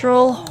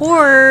literal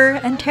horror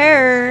and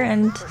terror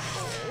and...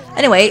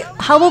 Anyway,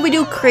 how about we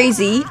do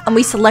crazy and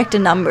we select a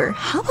number?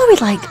 How about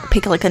we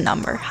pick like a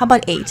number? How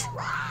about 8?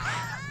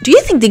 Do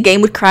you think the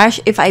game would crash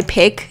if I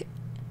pick?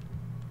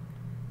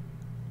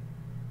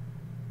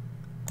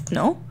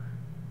 No?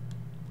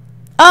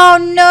 Oh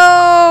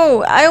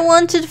no! I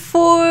wanted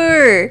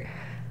 4!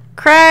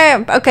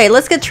 Crap! Okay,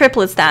 let's get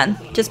triplets then.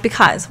 Just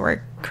because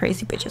we're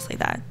crazy bitches like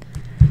that.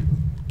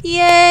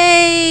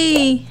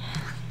 Yay!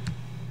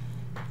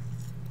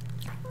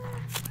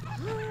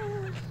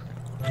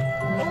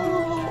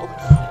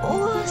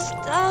 Oh,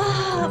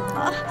 stop.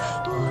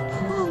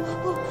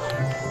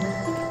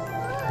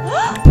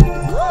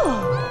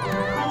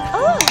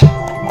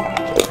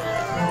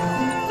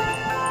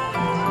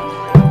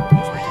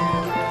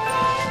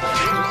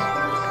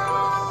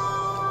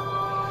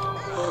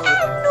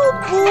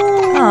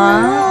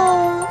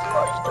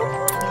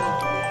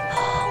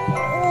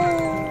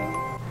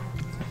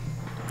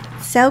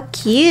 So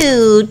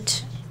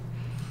cute.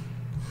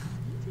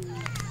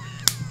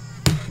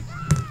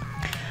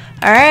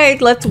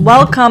 Alright, let's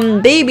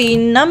welcome baby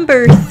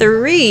number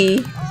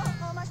 3.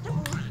 How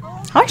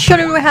much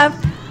children do we have?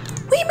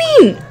 What do you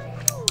mean?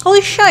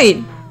 Holy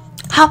shit.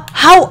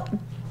 How?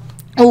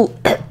 Oh,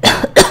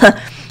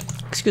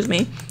 excuse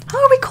me. How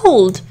are we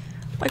cold?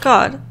 My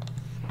god.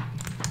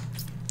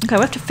 Okay,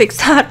 we have to fix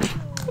that.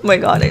 Oh my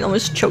god, I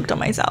almost choked on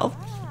myself.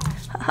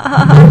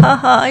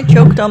 I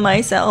choked on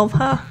myself.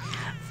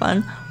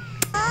 Fun.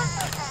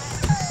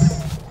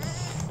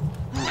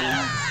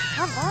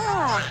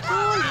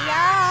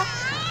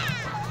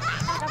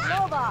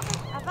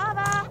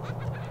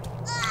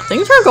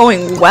 Things are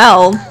going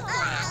well.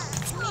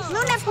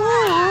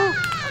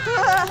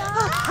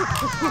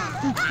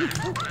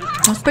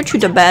 Let's put you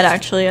to bed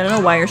actually. I don't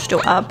know why you're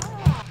still up.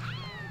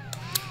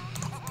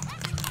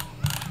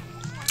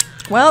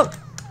 Well,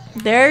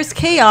 there's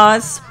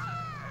chaos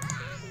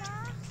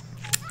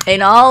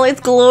in all its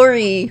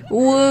glory.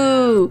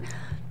 Woo!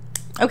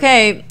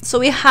 Okay, so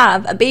we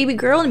have a baby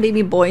girl and a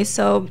baby boy.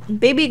 So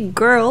baby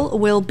girl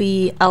will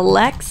be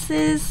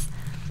Alexis.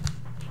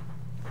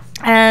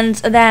 And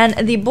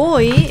then the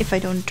boy, if I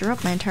don't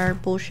drop my entire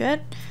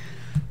bullshit,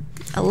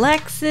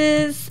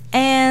 Alexis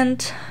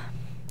and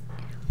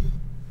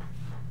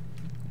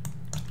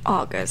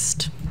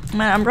August.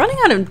 Man, I'm running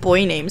out of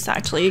boy names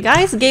actually. You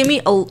guys gave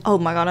me oh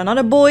my god,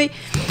 another boy.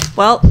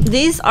 Well,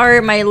 these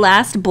are my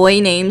last boy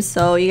names,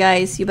 so you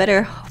guys, you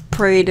better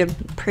pray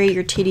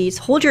your titties.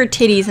 Hold your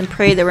titties and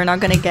pray that we're not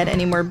gonna get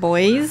any more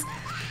boys.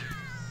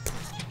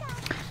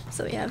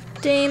 So we have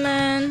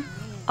Damon,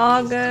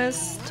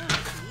 August,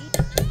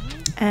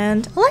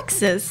 and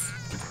Alexis.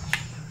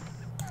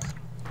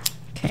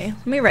 Okay,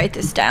 let me write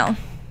this down.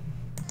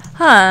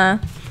 Huh.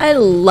 I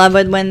love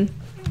it when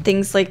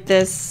things like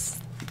this.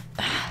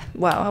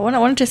 Wow, I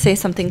wanted to say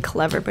something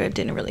clever, but it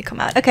didn't really come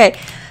out. Okay.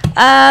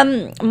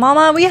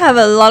 Mama, we have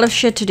a lot of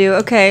shit to do.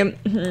 Okay.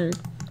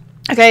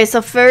 Okay,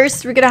 so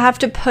first we're gonna have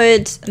to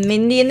put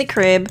Mindy in the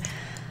crib.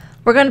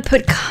 We're gonna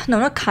put no,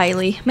 not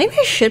Kylie. Maybe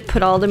I should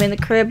put all of them in the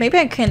crib. Maybe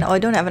I can. Oh, I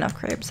don't have enough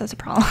cribs. That's a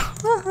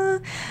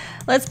problem.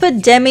 Let's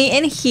put Demi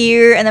in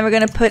here, and then we're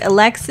gonna put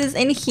Alexis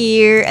in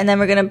here, and then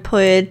we're gonna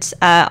put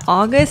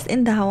August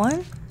in that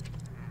one.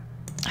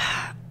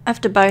 I have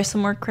to buy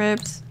some more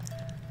cribs.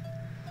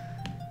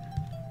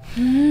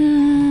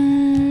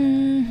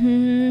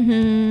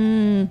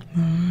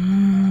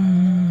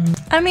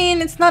 I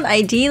mean, it's not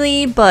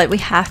ideally, but we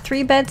have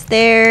 3 beds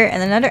there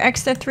and another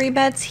extra 3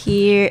 beds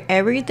here.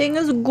 Everything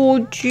is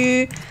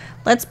Gucci.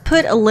 Let's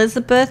put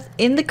Elizabeth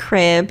in the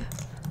crib.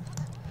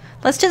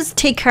 Let's just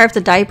take care of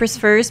the diapers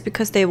first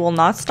because they will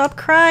not stop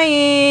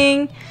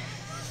crying.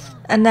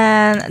 And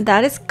then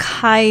that is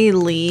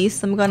Kylie.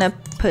 So I'm gonna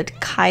put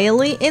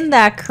Kylie in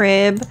that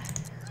crib.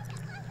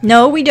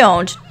 No, we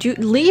don't.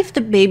 Leave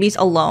the babies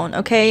alone,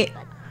 okay?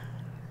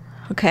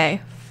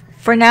 Okay.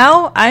 For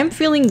now, I'm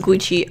feeling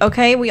Gucci,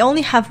 okay? We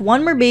only have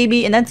 1 more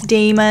baby, and that's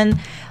Damon.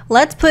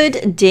 Let's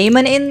put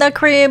Damon in the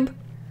crib,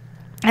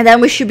 and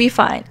then we should be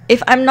fine.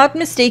 If I'm not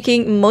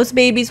mistaken, most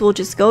babies will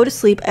just go to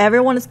sleep.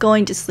 Everyone is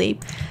going to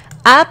sleep.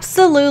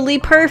 Absolutely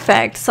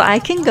perfect. So I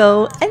can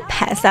go and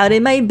pass out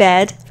in my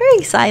bed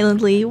very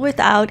silently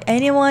without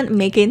anyone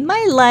making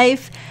my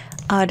life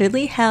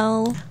utterly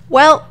hell.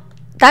 Well,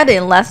 that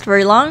didn't last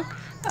very long.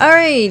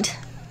 Alright.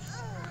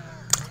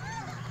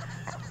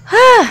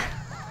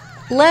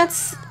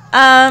 Let's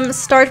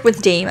start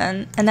with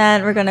Damon. And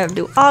then we're gonna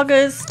do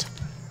August,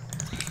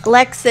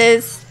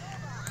 Alexis,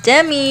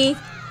 Demi,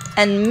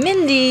 and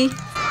Mindy.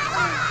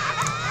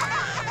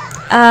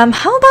 How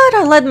about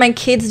I let my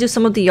kids do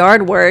some of the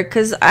yard work?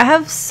 Because I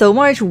have so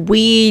much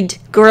weed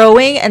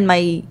growing and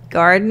my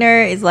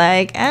gardener is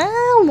like, I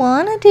don't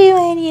want to do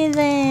any of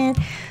that.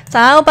 So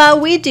how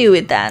about we do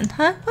it then,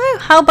 huh?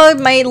 How about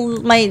my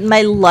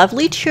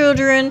lovely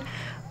children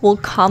will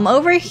come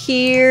over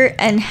here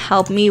and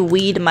help me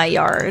weed my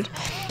yard,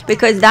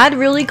 because that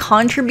really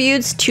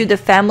contributes to the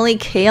family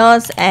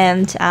chaos.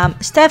 And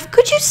Steph,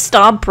 could you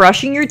stop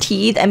brushing your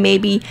teeth and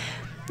maybe,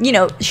 you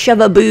know, shove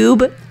a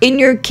boob in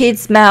your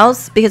kids'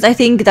 mouths, because I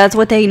think that's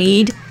what they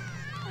need.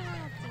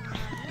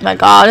 Oh my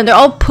god, and they're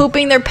all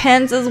pooping their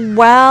pants as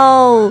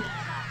well.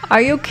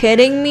 Are you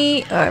kidding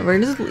me?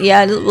 We're just,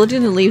 yeah, we'll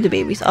just leave the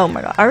babies. Oh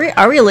my god.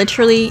 Are we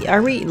literally, yeah,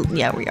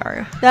 we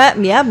are.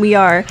 Yeah, we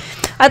are.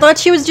 I thought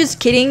she was just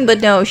kidding,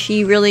 but no,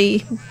 she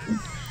really,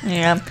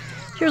 yeah.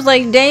 She was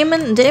like,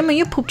 Damon,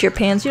 you pooped your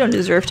pants. You don't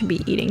deserve to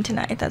be eating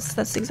tonight.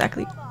 That's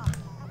exactly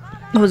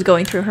what was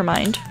going through her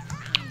mind.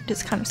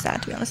 It's kind of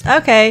sad, to be honest.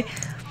 Okay.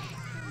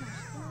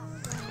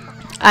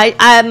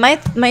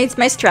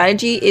 My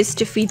strategy is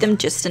to feed them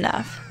just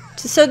enough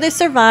so they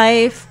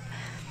survive,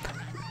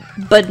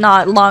 but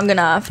not long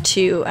enough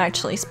to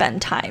actually spend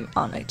time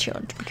on the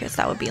children, because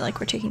that would be like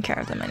we're taking care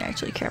of them and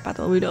actually care about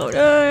them. We don't.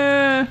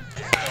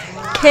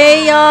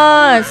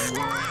 Chaos,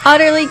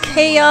 utterly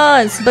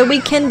chaos. But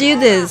we can do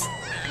this.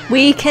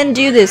 We can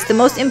do this. The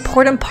most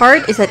important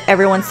part is that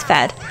everyone's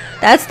fed.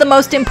 That's the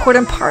most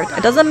important part.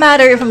 It doesn't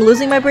matter if I'm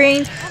losing my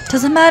brain. It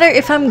doesn't matter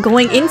if I'm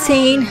going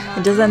insane.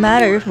 It doesn't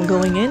matter if I'm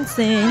going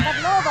insane.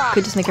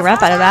 Could just make a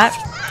rap out of that.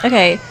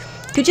 Okay.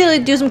 Could you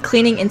do some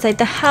cleaning inside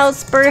the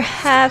house,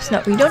 perhaps?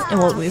 No, we don't.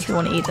 Well, if you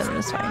want to eat them,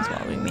 it's fine as well.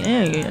 I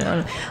mean, you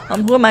know,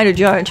 who am I to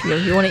judge?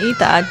 If you want to eat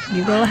that,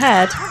 you go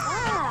ahead.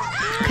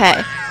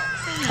 Okay.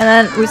 And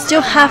then we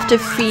still have to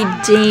feed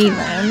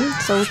Damon,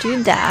 so we'll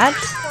do that.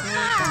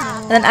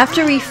 And then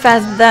after we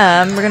fed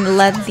them, we're gonna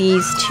let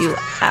these two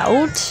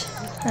out.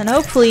 And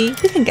hopefully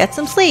we can get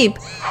some sleep.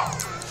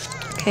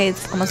 Okay,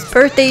 it's almost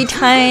birthday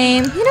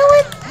time. You know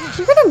what?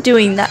 We're not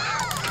doing that.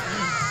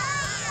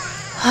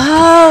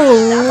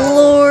 Oh,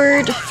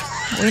 Lord.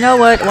 You know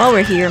what? While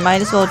we're here,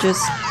 might as well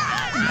just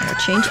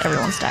change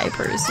everyone's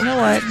diapers. You know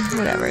what?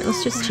 Whatever.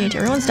 Let's just change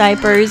everyone's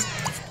diapers.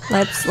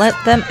 Let's let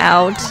them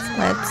out.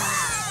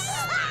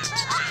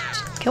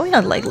 Can we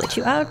not, like, let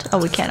you out? Oh,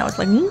 we can. I was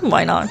like,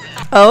 why not?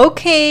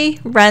 Okay.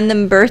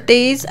 Random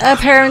birthdays,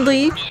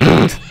 apparently.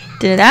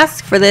 Didn't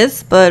ask for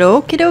this, but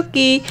okie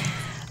dokie.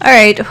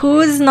 Alright,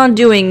 who's not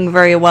doing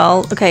very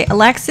well? Okay,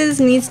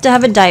 Alexis needs to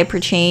have a diaper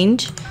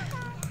change.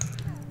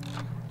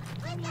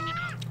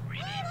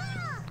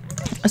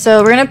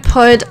 So we're gonna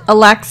put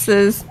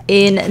Alexis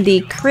in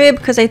the crib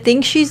because I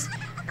think she's...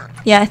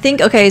 Yeah, I think...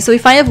 Okay, so we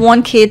finally have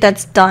one kid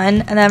that's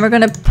done. And then we're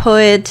gonna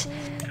put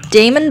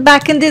Damon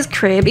back in this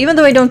crib. Even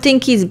though I don't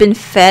think he's been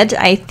fed,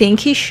 I think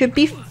he should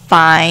be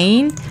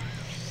fine.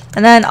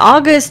 And then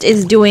August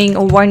is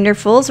doing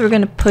wonderful, so we're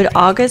gonna put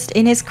August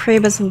in his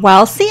crib as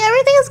well. See,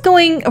 everything is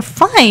going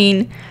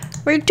fine.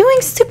 We're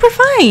doing super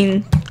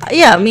fine.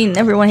 Yeah, I mean,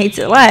 everyone hates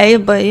their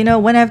life, but you know,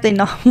 when have they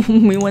not?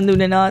 When do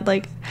they not?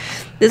 Like,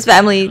 this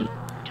family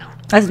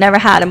has never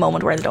had a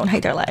moment where they don't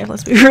hate their life.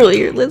 Let's be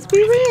real. Let's be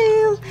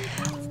real.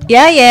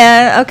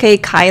 Yeah. Okay,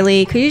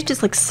 Kylie, could you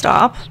just like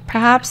stop,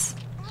 perhaps?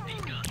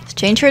 Let's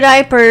change her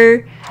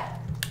diaper.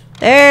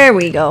 There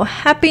we go.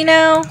 Happy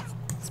now?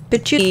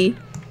 Spit you.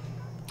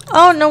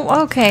 Oh no,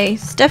 okay.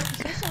 Steph.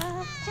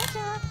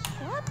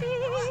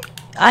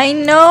 I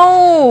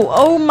know.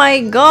 Oh my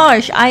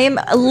gosh. I am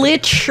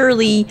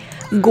literally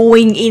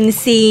going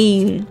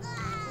insane.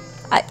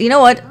 You know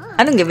what?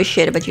 I don't give a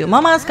shit about you.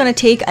 Mama's gonna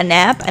take a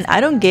nap and I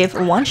don't give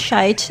one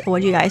shite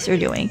what you guys are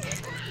doing.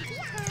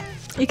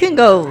 You can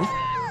go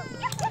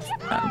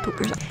poop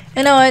yourself.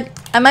 You know what?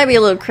 I might be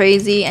a little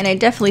crazy and I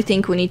definitely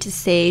think we need to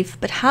save.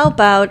 But how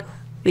about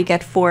we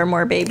get 4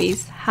 more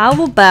babies?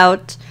 How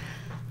about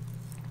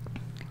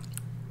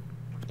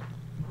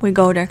we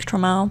go the extra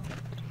mile?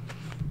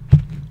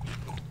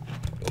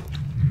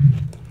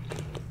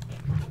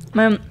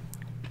 I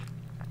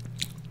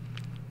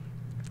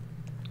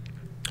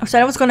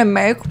said I was gonna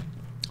make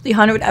the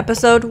 100th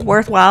episode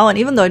worthwhile, and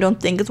even though I don't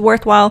think it's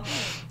worthwhile,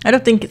 I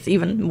don't think it's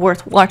even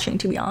worth watching,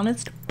 to be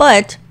honest.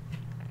 But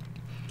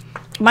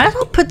might as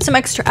well put some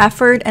extra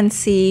effort and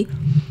see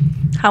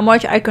how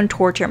much I can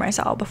torture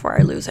myself before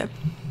I lose it,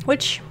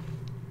 which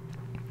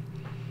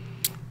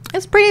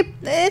it's pretty.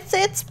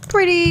 It's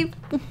pretty.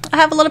 I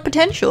have a lot of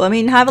potential. I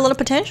mean, I have a lot of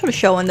potential to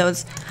show in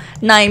those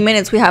 9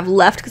 minutes we have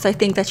left, because I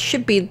think that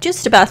should be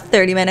just about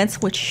 30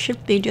 minutes, which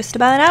should be just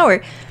about an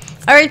hour.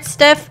 Alright,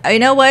 Steph, you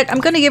know what? I'm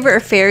gonna give her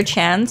a fair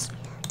chance.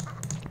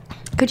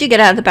 Could you get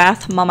out of the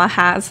bath? Mama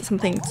has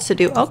something to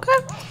do. Okay.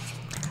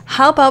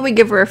 How about we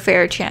give her a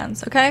fair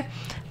chance, okay?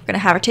 We're gonna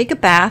have her take a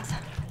bath,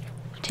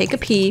 take a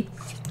pee,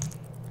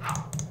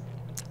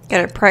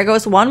 get her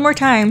pregos one more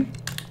time.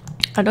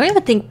 I don't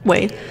even think...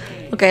 Wait.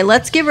 Okay,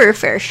 let's give her a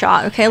fair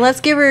shot, okay? Let's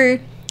give her,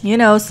 you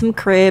know, some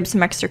cribs,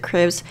 some extra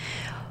cribs.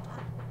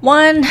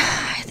 One...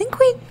 I think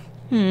we...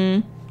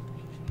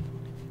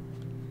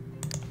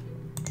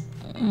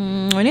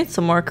 we need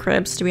some more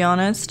cribs, to be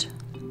honest.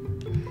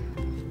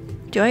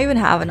 Do I even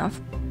have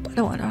enough? I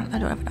don't have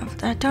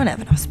enough. I don't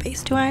have enough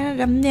space. Do I?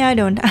 Yeah, I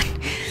don't.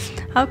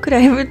 How could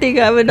I ever think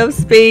I have enough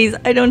space?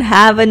 I don't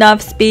have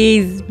enough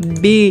space.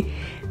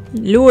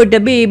 Lord, the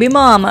baby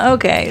mama.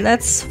 Okay,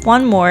 that's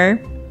one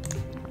more.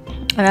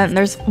 And then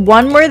there's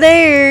one more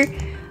there.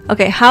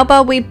 Okay, how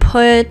about we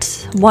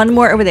put one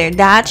more over there?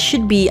 That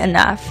should be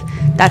enough.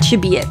 That should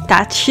be it.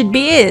 That should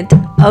be it.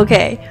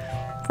 Okay,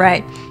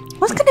 right.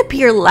 What's gonna be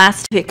your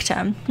last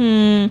victim?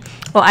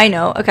 Well, I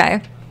know.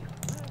 Okay.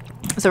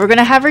 So we're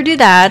gonna have her do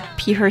that.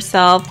 Pee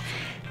herself.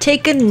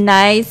 take a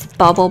nice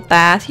bubble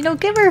bath. You know,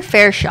 give her a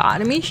fair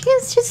shot. I mean, she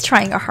is just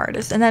trying her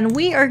hardest. And then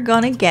we are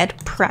gonna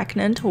get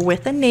pregnant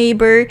with a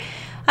neighbor.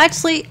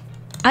 Actually,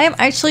 I am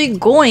actually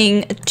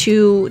going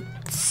to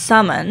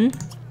summon.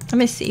 Let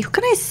me see. Who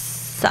can I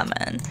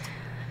summon?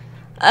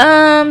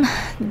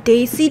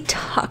 Daisy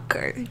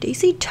Tucker.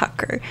 Daisy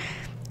Tucker.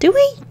 Do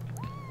we?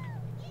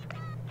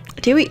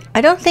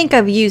 I don't think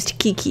I've used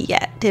Kiki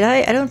yet. Did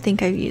I? I don't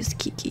think I've used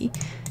Kiki.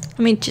 Let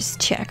me just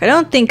check. I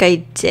don't think I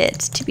did,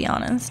 to be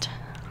honest.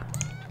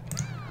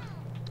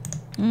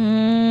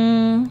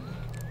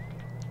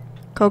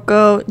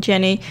 Coco,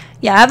 Jenny.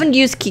 Yeah, I haven't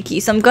used Kiki,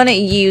 so I'm gonna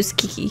use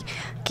Kiki.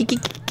 Kiki.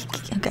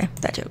 Okay,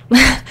 that joke.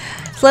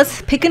 So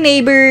let's pick a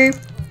neighbor.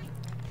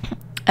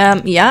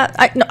 Yeah.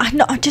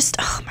 I just.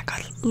 Oh my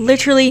god.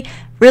 Literally,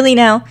 really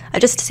now. I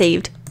just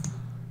saved.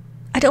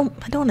 I don't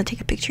want to take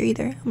a picture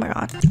either. Oh my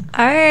god.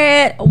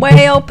 Alright.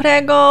 Well,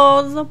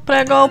 prego.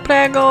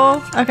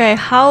 Okay,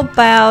 how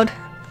about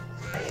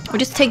we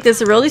just take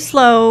this really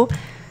slow.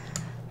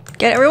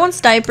 Get everyone's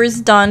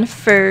diapers done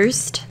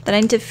first. Then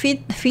I need to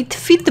feed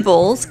the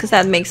bowls, because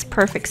that makes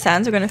perfect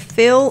sense. We're gonna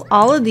fill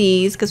all of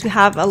these because we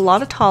have a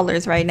lot of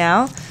toddlers right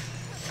now.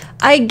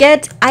 I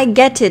get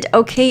it.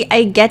 Okay,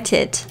 I get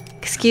it.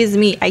 Excuse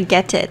me, I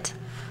get it.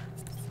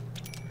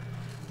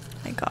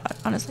 My god,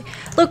 honestly.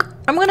 Look,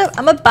 I'm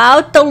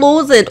about to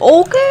lose it,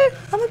 okay?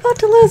 I'm about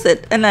to lose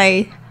it. And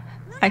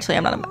actually,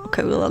 I'm not about,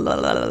 okay.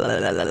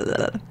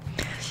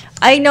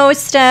 I know,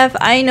 Steph,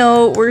 I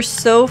know, we're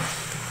so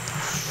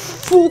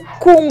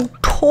fucking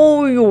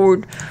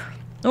tired.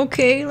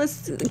 Okay,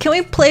 can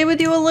we play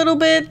with you a little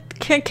bit?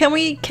 Can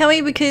we,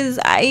 because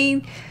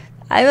oh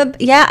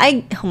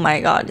my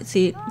god,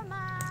 see.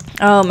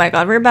 Oh my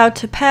god, we're about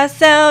to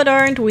pass out,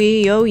 aren't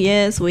we? Oh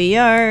yes, we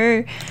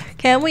are.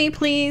 Can we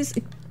please?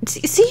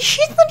 See,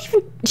 she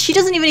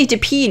doesn't even need to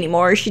pee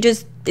anymore. She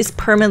just is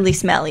permanently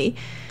smelly.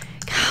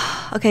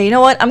 Okay, you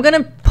know what? I'm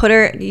gonna put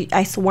her,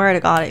 I swear to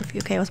god,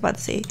 okay, I was about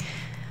to say.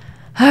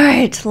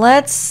 Alright,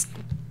 let's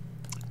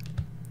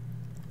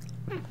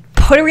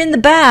put her in the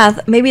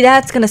bath. Maybe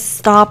that's gonna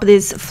stop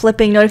this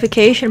flipping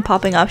notification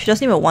popping up. She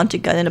doesn't even want to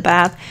get in a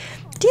bath.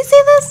 Do you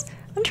see this?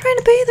 I'm trying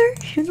to bathe her.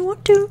 She doesn't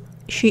want to.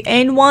 She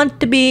ain't want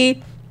to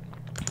be.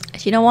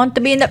 She don't want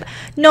to be in the.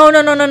 No.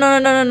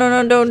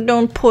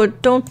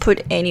 Don't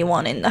put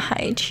anyone in the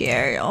high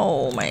chair.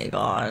 Oh my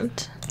god.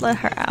 Let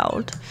her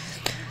out.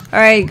 All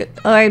right,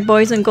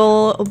 boys and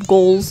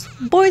goals.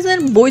 Boys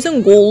and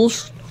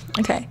goals.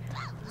 Okay.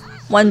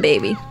 One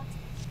baby.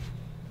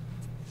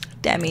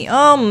 Demi.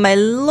 Oh my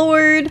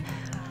lord.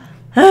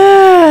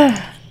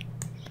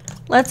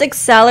 Let's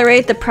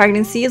accelerate the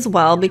pregnancy as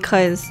well,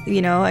 because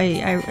you know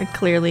I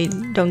clearly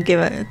don't give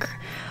a.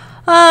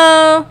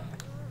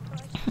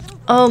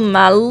 Oh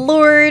my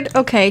lord.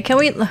 Okay, can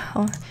we... You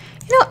know,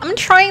 I'm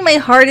trying my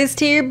hardest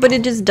here, but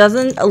it just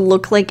doesn't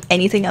look like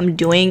anything I'm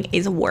doing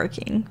is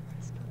working.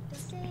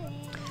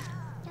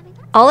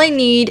 All I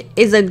need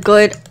is a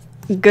good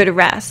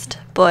rest,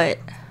 but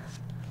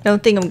I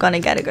don't think I'm gonna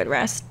get a good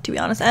rest, to be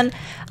honest. And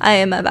I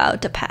am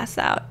about to pass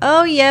out.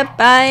 Oh, yep,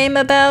 I'm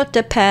about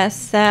to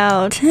pass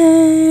out.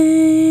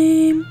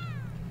 Time.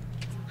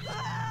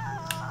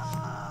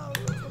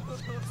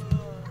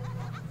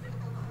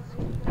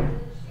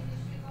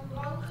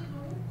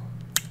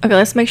 Okay,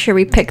 let's make sure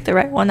we pick the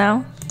right one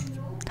now.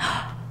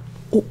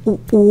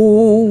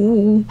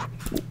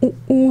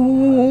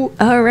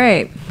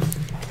 Alright.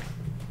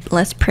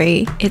 Let's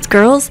pray it's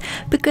girls,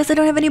 because I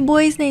don't have any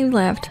boys' names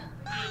left.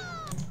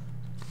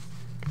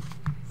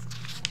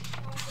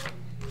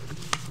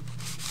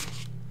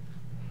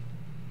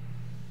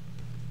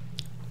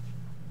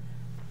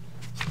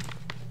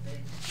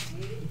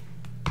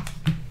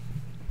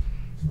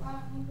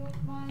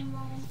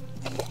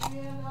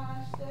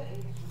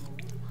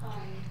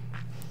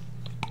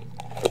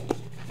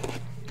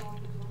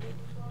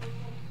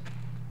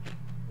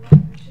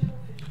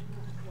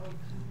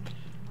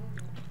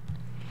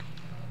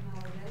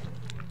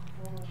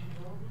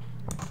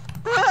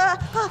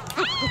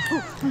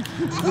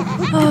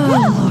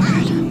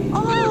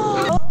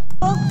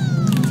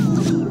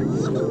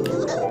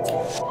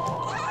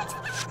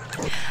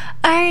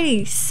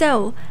 Alrighty,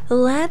 so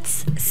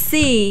let's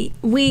see.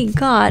 We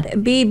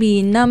got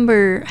baby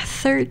number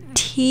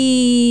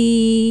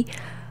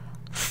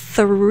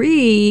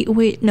 33.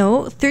 Wait,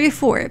 no,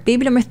 34.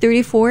 Baby number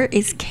 34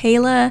 is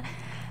Kayla.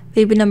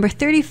 Baby number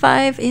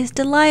 35 is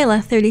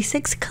Delilah.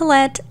 36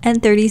 Colette,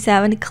 and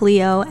 37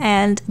 Cleo.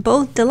 And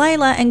both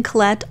Delilah and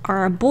Colette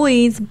are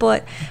boys,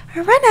 but I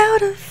ran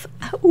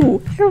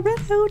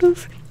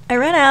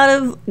out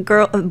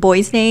of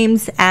boys'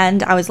 names,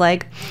 and I was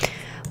like,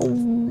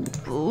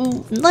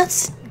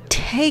 let's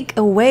take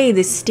away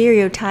this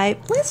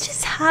stereotype. Let's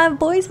just have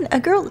boys and a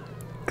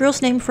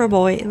girl's name for a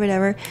boy,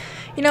 whatever.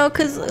 You know,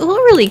 because who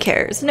really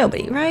cares?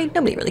 Nobody, right?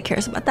 Nobody really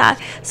cares about that.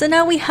 So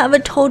now we have a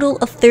total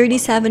of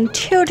 37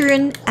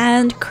 children,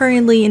 and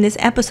currently in this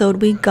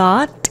episode we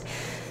got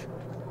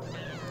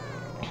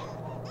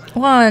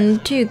 1,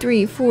 2,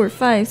 3, 4,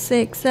 5,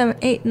 6, 7,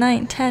 8,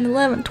 9, 10,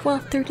 11,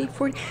 12, 13,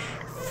 14,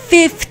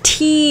 15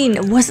 routine.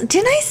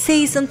 Didn't I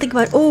say something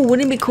about, oh,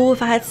 wouldn't it be cool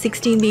if I had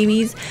 16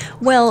 babies?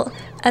 Well,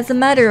 as a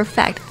matter of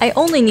fact, I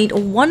only need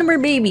one more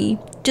baby.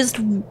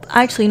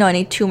 Actually, no, I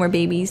need 2 more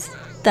babies.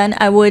 Then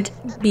I would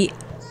be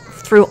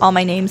through all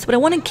my names. But I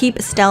want to keep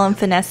Estelle and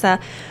Vanessa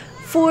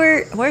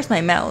for... Where's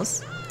my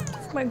mouse?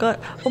 Oh my god.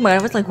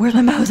 I was like, where's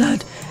my mouse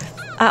at?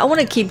 I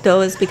want to keep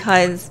those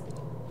because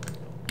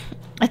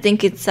I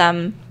think it's, how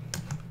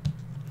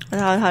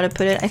to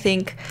put it? I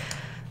think,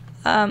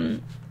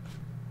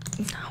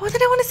 what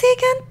did I want to say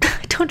again?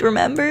 I don't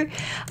remember.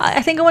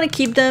 I think I want to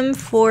keep them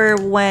for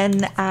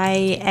when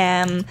I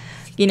am,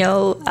 you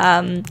know,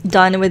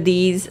 done with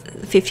these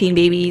 15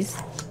 babies.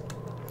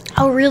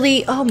 Oh,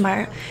 really? Oh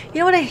my. You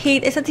know what I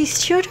hate is that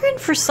these children,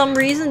 for some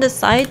reason,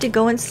 decide to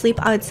go and sleep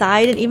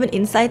outside, and even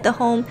inside the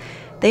home,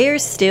 they are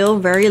still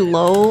very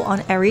low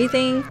on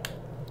everything.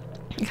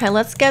 Okay,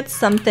 let's get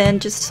something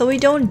just so we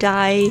don't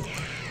die.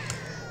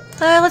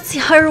 Let's see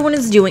how everyone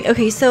is doing.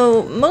 Okay,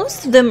 so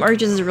most of them are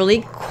just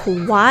really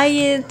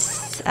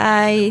quiet.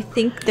 I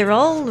think they're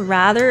all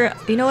rather...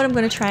 You know what I'm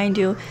gonna try and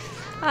do?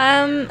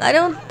 I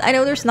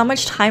know there's not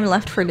much time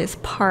left for this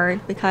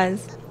part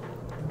because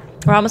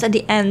we're almost at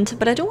the end,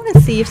 but I don't want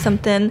to see if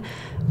something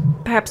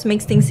perhaps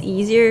makes things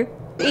easier.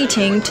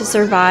 Eating to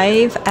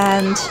survive,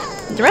 and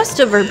the rest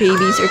of our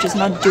babies are just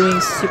not doing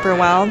super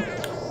well.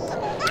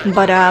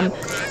 But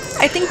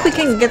I think we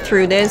can get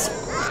through this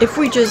if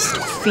we just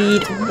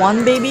feed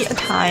one baby at a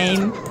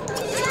time.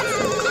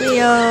 So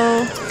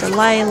Cleo,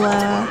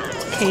 Delilah,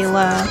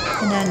 Kayla,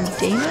 and then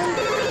Damon.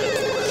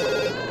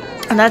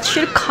 And that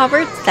should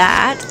cover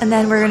that. And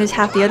then we're going to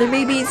have the other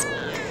babies,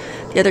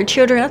 the other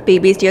children, not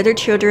babies, the other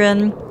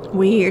children.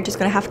 We're just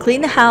going to have to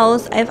clean the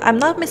house. If I'm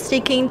not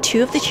mistaken,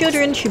 2 of the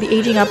children should be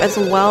aging up as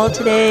well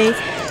today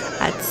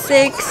at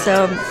 6.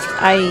 So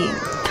I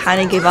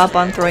kind of gave up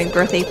on throwing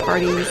birthday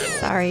parties.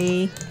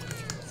 Sorry.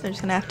 So I'm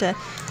just going to have to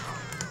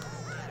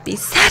be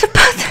sad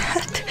about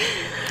that.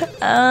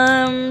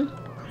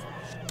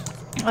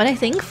 But I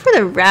think for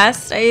the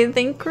rest, I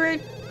think we're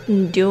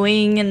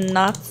doing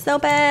not so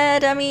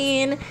bad. I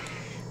mean,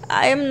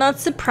 I am not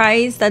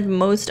surprised that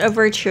most of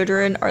our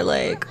children are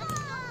like,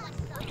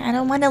 I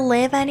don't want to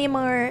live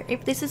anymore.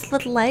 If this is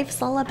what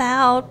life's all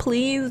about,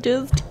 please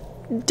just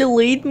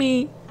delete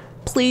me.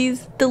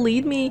 Please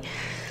delete me.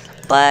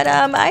 But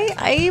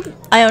I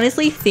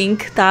honestly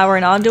think that we're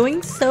not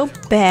doing so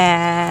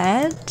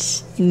bad.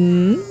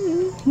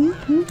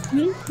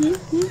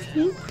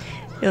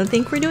 I don't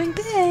think we're doing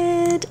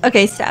bad.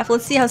 Okay, Steph,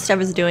 let's see how Steph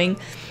is doing.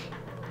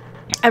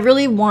 I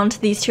really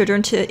want these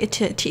children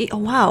to oh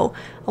wow,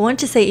 I want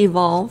to say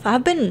evolve.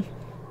 I've been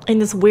in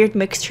this weird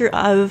mixture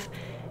of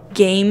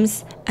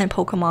games and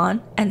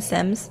Pokemon and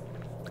Sims.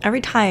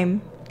 Every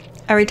time.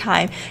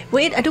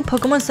 Wait, I do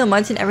Pokemon so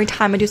much, and every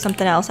time I do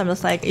something else, I'm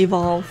just like,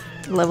 evolve,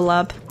 level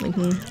up.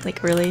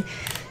 Like really.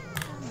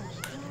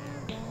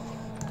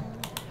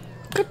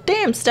 God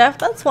damn, Steph,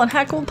 that's one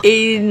heck of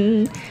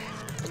in,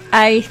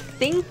 I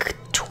think,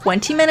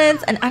 20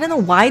 minutes, and I don't know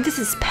why this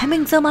is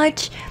spamming so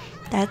much.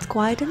 That's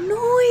quite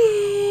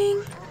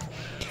annoying.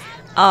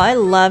 Oh, I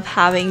love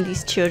having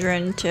these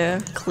children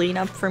to clean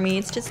up for me.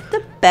 It's just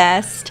the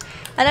best.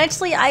 And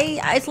actually,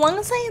 as long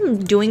as I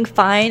am doing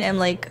fine and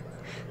like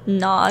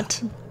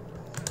not,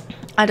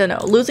 I don't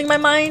know, losing my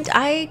mind,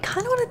 I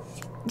kind of want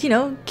to, you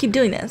know, keep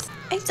doing this.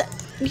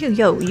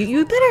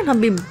 You better not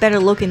be better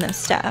looking than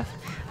Steph.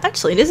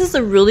 Actually, this is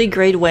a really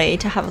great way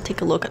to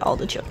take a look at all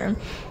the children.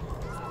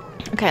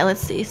 Okay,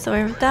 let's see. So we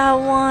have that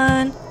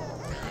one.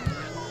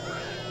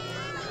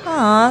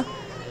 Aw,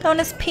 that one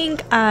has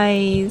pink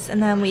eyes.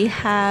 And then we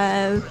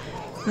have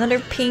another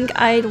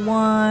pink-eyed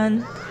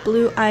one,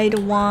 blue-eyed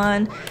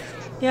one.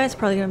 Yeah, it's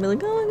probably gonna be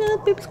like, oh my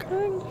god, baby's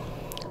crying.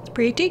 It's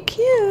pretty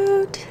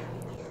cute.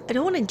 I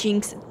don't want to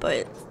jinx it,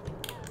 but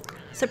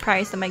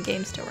surprised that my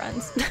game still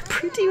runs.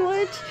 Pretty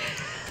much.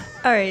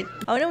 Alright,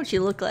 I know what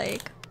you look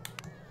like.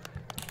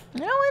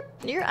 You know what?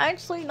 You're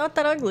actually not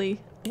that ugly.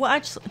 Well,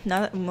 actually,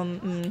 not.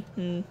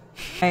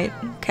 Right,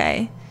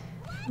 okay.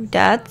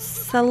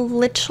 That's a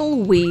little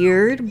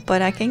weird,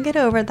 but I can get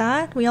over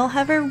that. We all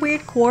have our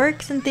weird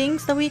quirks and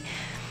things that we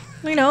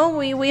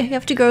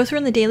have to go through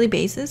on the daily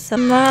basis. So,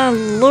 my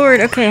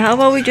lord. Okay, how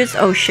about we just...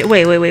 Oh, shit.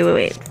 Wait.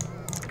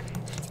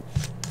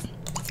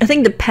 I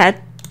think the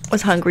pet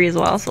was hungry as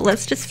well, so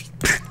let's just...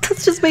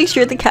 let's just make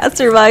sure the cat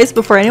survives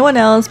before anyone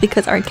else,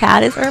 because our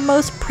cat is our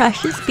most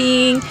precious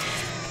being.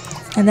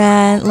 And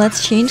then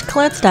let's change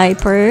Colette's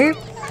diaper.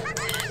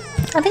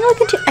 I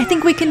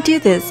think we can do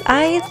this.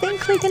 I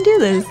think we can do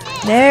this.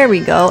 There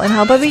we go. And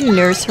how about we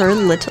nurse her,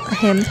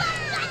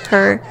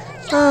 her.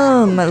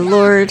 Oh my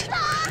lord.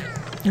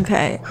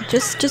 Okay,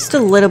 just a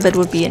little bit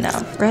would be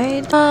enough,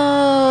 right?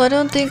 Oh, I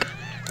don't think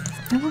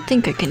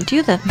I can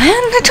do that, man.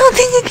 I don't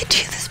think I can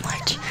do this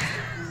much.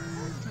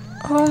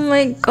 Oh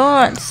my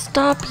god,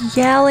 stop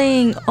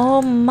yelling.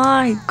 Oh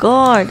my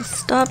god,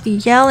 stop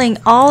yelling,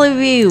 all of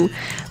you.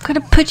 I'm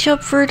gonna put you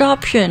up for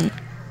adoption.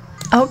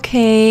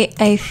 Okay,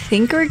 I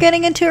think we're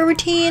getting into a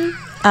routine.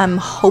 I'm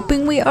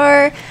hoping we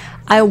are.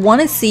 I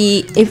want to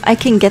see if I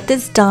can get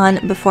this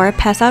done before I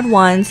pass out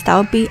once. That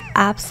would be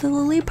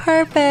absolutely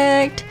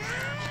perfect.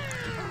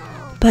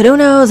 But who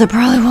knows, I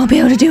probably won't be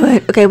able to do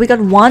it. Okay, we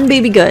got one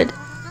baby good.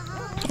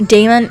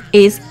 Damon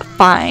is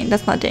fine.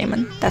 That's not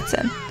Damon, that's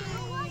him.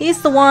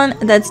 He's the one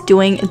that's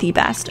doing the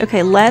best.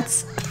 Okay,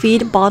 let's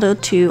feed bottle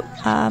to,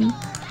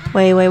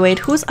 wait,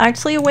 who's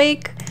actually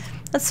awake?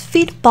 Let's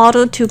feed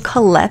bottle to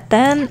Colette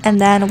then. And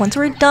then once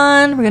we're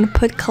done, we're gonna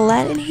put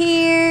Colette in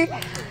here.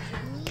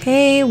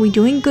 Okay, we're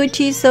doing good,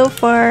 cheese, so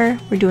far.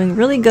 We're doing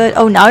really good.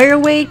 Oh, now you're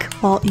awake?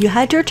 Well, you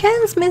had your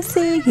chance,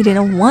 Missy. You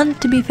didn't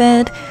want to be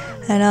fed.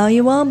 And now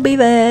you won't be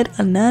fed.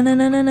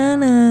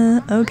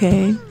 Na.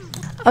 Okay.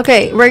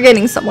 Okay, we're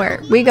getting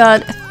somewhere. We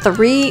got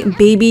 3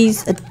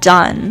 babies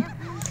done.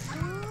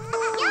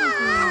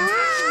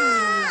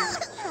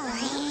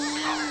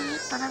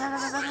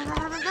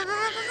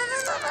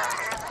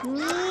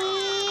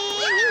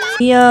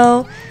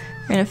 Cleo.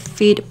 We're gonna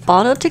feed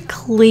bottle to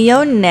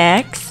Cleo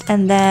next,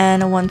 and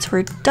then once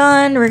we're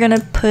done, we're gonna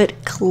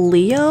put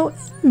Cleo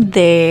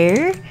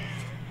there.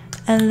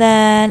 And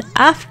then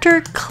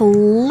after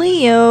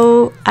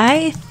Cleo,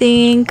 I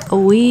think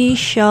we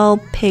shall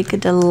pick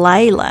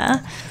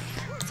Delilah.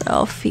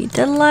 So feed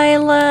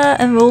Delilah,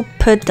 and we'll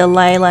put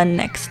Delilah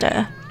next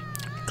to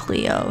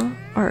Cleo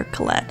or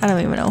Colette. I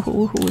don't even know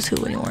who's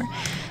who anymore.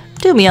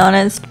 To be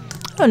honest,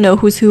 I don't know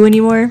who's who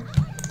anymore.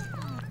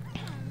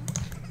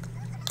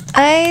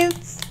 I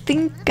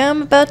think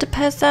I'm about to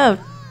pass out.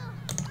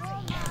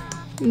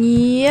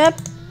 Yep,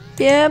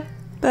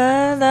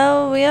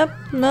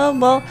 no,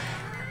 well,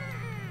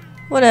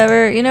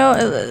 whatever, you know,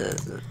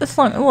 as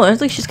long, well, at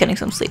least she's getting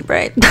some sleep,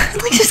 right?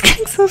 At least she's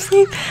getting some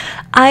sleep.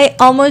 I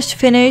almost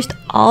finished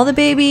all the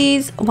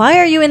babies. Why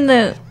are you in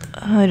the,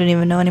 oh, I don't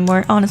even know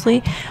anymore,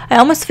 honestly. I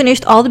almost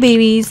finished all the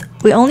babies.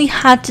 We only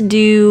had to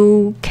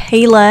do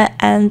Kayla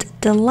and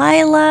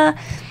Delilah.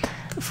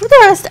 For the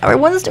rest,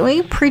 everyone's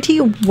doing pretty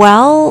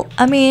well.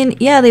 I mean,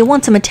 yeah, they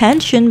want some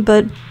attention,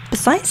 but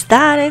besides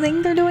that, I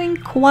think they're doing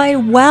quite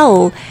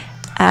well,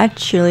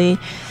 actually.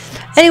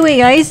 Anyway,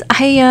 guys,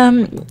 I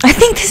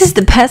think this is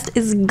the best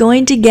it's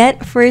going to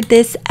get for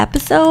this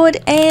episode,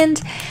 and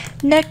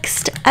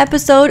next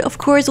episode, of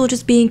course, will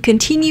just be a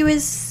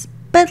continuous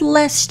but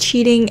less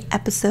cheating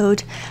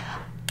episode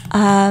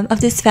of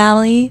this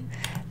family.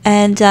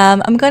 And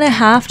I'm gonna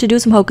have to do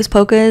some hocus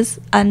pocus.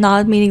 I'm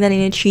not meaning that in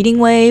a cheating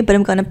way, but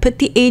I'm gonna put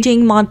the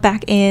aging mod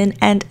back in,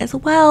 and as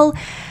well,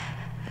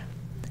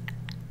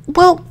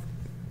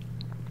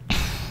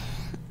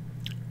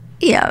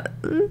 yeah,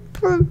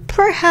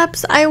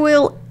 perhaps I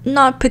will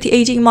not put the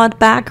aging mod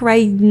back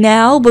right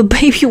now, but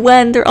maybe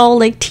when they're all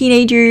like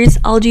teenagers,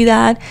 I'll do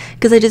that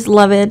because I just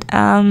love it.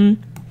 But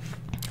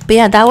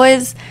yeah, that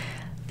was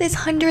this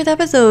 100th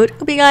episode.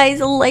 Hope you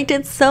guys liked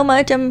it so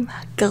much. I'm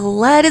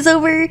glad it's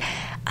over.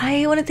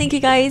 I want to thank you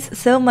guys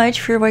so much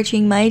for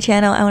watching my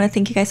channel. I want to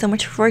thank you guys so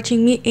much for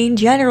watching me in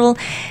general.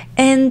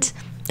 And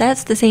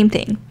that's the same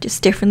thing,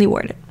 just differently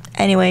worded.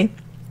 Anyway,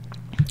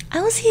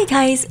 I will see you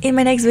guys in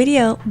my next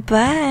video.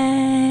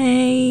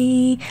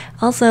 Bye.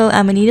 Also,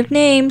 I'm in need of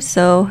names,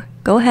 so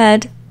go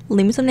ahead,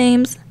 leave me some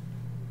names,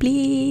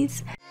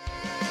 please.